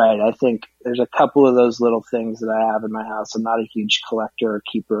 So you're right. I think there's a couple of those little things that I have in my house. I'm not a huge collector or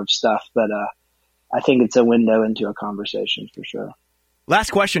keeper of stuff, but I think it's a window into a conversation for sure. Last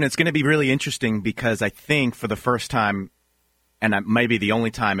question. It's going to be really interesting because I think for the first time and maybe the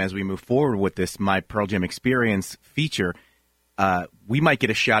only time as we move forward with this My Pearl Jam Experience feature, we might get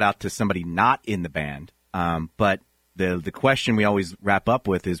a shout out to somebody not in the band. But the question we always wrap up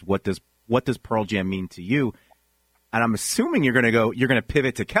with is what does Pearl Jam mean to you? And I'm assuming you're going to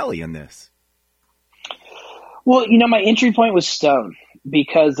pivot to Kelly in this. Well, my entry point was Stone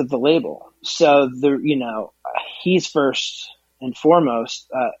because of the label. So he's first and foremost.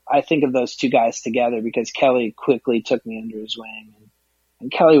 I think of those two guys together because Kelly quickly took me under his wing,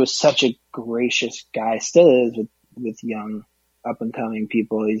 and Kelly was such a gracious guy, still is with young up and coming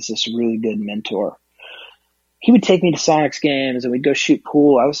people. He's just a really good mentor. He would take me to Sonics games and we'd go shoot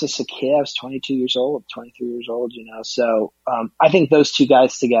pool. I was just a kid. I was 22 years old, 23 years old, So I think those two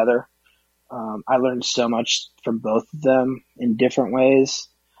guys together, I learned so much from both of them in different ways.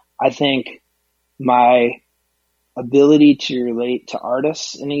 I think my ability to relate to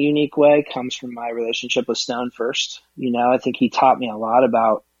artists in a unique way comes from my relationship with Stone first. I think he taught me a lot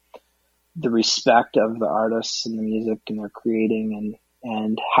about the respect of the artists and the music and their creating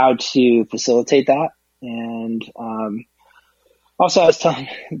and how to facilitate that. And also I was telling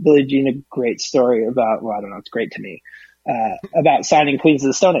Billie Jean a great story about, well, I don't know, it's great to me, about signing Queens of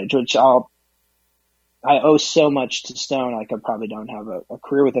the Stone Age, which I owe so much to Stone. Like I probably don't have a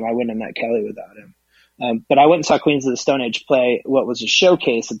career with him. I wouldn't have met Kelly without him. But I went and saw Queens of the Stone Age play what was a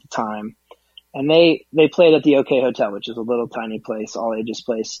showcase at the time. And they played at the OK Hotel, which is a little tiny place, all ages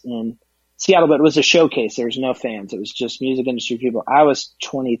place in Seattle, but it was a showcase. There was no fans. It was just music industry people. I was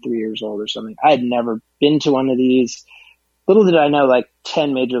 23 years old or something. I had never been to one of these. Little did I know, like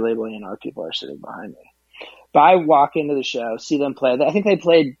 10 major label A&R people are sitting behind me. But I walk into the show, see them play. I think they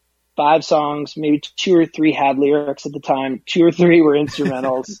played 5 songs, maybe 2 or 3 had lyrics at the time. 2 or 3 were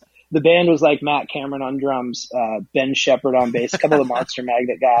instrumentals. The band was like Matt Cameron on drums, Ben Shepherd on bass, a couple of Monster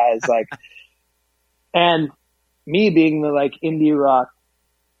Magnet guys, and me being the like indie rock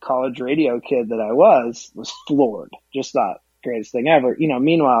college radio kid that I was floored. Just thought greatest thing ever.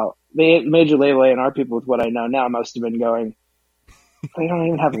 Meanwhile, the major label A&R people with what I know now must have been going, they don't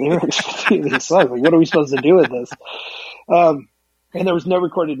even have lyrics for these songs. Like, what are we supposed to do with this? And there was no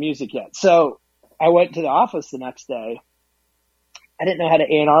recorded music yet. So I went to the office the next day. I didn't know how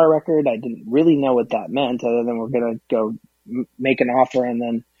to A&R a record. I didn't really know what that meant other than we're going to go make an offer and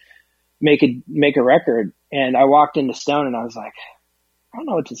then make a record. And I walked into Stone and I was like, I don't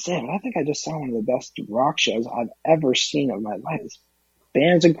know what to say, but I think I just saw one of the best rock shows I've ever seen of my life. This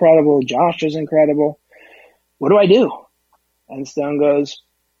band's incredible. Josh is incredible. What do I do? And Stone goes,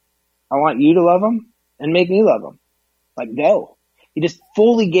 I want you to love them and make me love them. Like, go. He just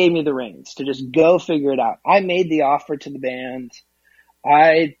fully gave me the reins to just go figure it out. I made the offer to the band.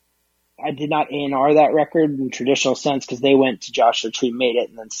 I did not A&R that record in traditional sense because they went to Josh Tree, made it,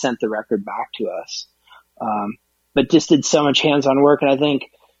 and then sent the record back to us. But just did so much hands-on work. And I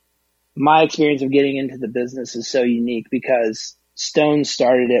think my experience of getting into the business is so unique because Stone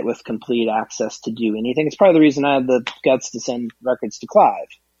started it with complete access to do anything. It's part of the reason I had the guts to send records to Clive.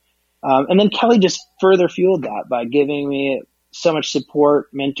 And then Kelly just further fueled that by giving me so much support,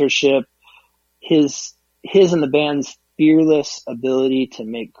 mentorship, his and the band's fearless ability to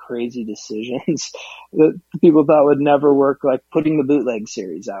make crazy decisions that people thought would never work. Like putting the Bootleg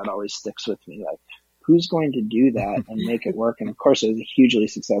series out always sticks with me. Like, who's going to do that and make it work? And of course, it was hugely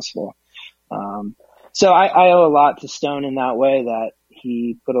successful. So I owe a lot to Stone in that way, that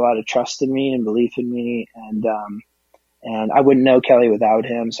he put a lot of trust in me and belief in me. And I wouldn't know Kelly without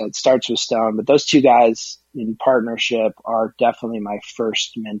him. So it starts with Stone, but those two guys in partnership are definitely my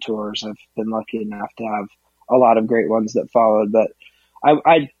first mentors. I've been lucky enough to have a lot of great ones that followed, but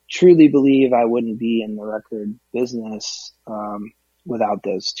I truly believe I wouldn't be in the record business without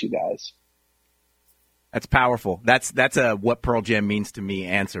those two guys. That's powerful. That's a what Pearl Jam means to me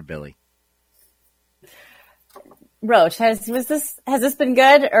answer, Billy. Roach, has this been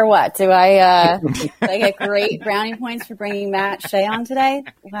good or what? Do I get great brownie points for bringing Matt Shea on today?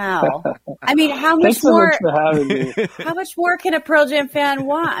 Wow. I mean, how much more? Thanks so much for having me. How much more can a Pearl Jam fan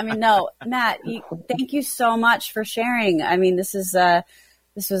want? I mean, no, Matt, thank you so much for sharing. I mean, this was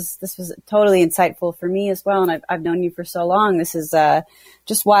totally insightful for me as well, and I've known you for so long. This is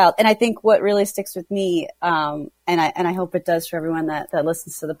just wild, and I think what really sticks with me, and I hope it does for everyone that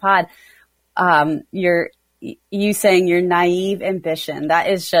listens to the pod. You saying your naive ambition, that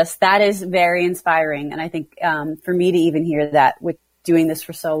is very inspiring. And I think, for me to even hear that with doing this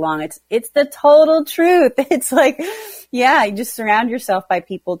for so long, it's the total truth. It's like, yeah, you just surround yourself by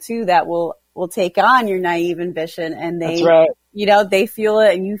people too that will take on your naive ambition, and they, That's right. they feel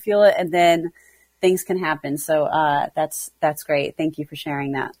it and you feel it. And then things can happen. So that's great. Thank you for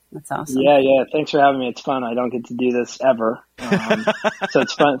sharing that. That's awesome. Yeah. Thanks for having me. It's fun. I don't get to do this ever. So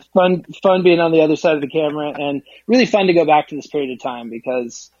it's fun being on the other side of the camera, and really fun to go back to this period of time,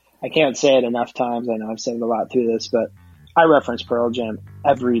 because I can't say it enough times. I know I've said it a lot through this, but I reference Pearl Jam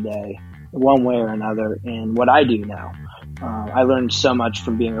every day, one way or another, in what I do now. I learned so much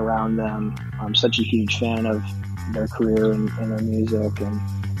from being around them. I'm such a huge fan of their career and their music, and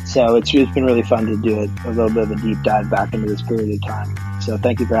so it's been really fun to do a little bit of a deep dive back into this period of time. So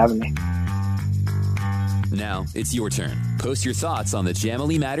thank you for having me. Now it's your turn. Post your thoughts on the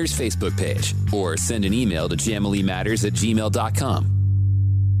Jamily Matters Facebook page, or send an email to jamilymatters@gmail.com.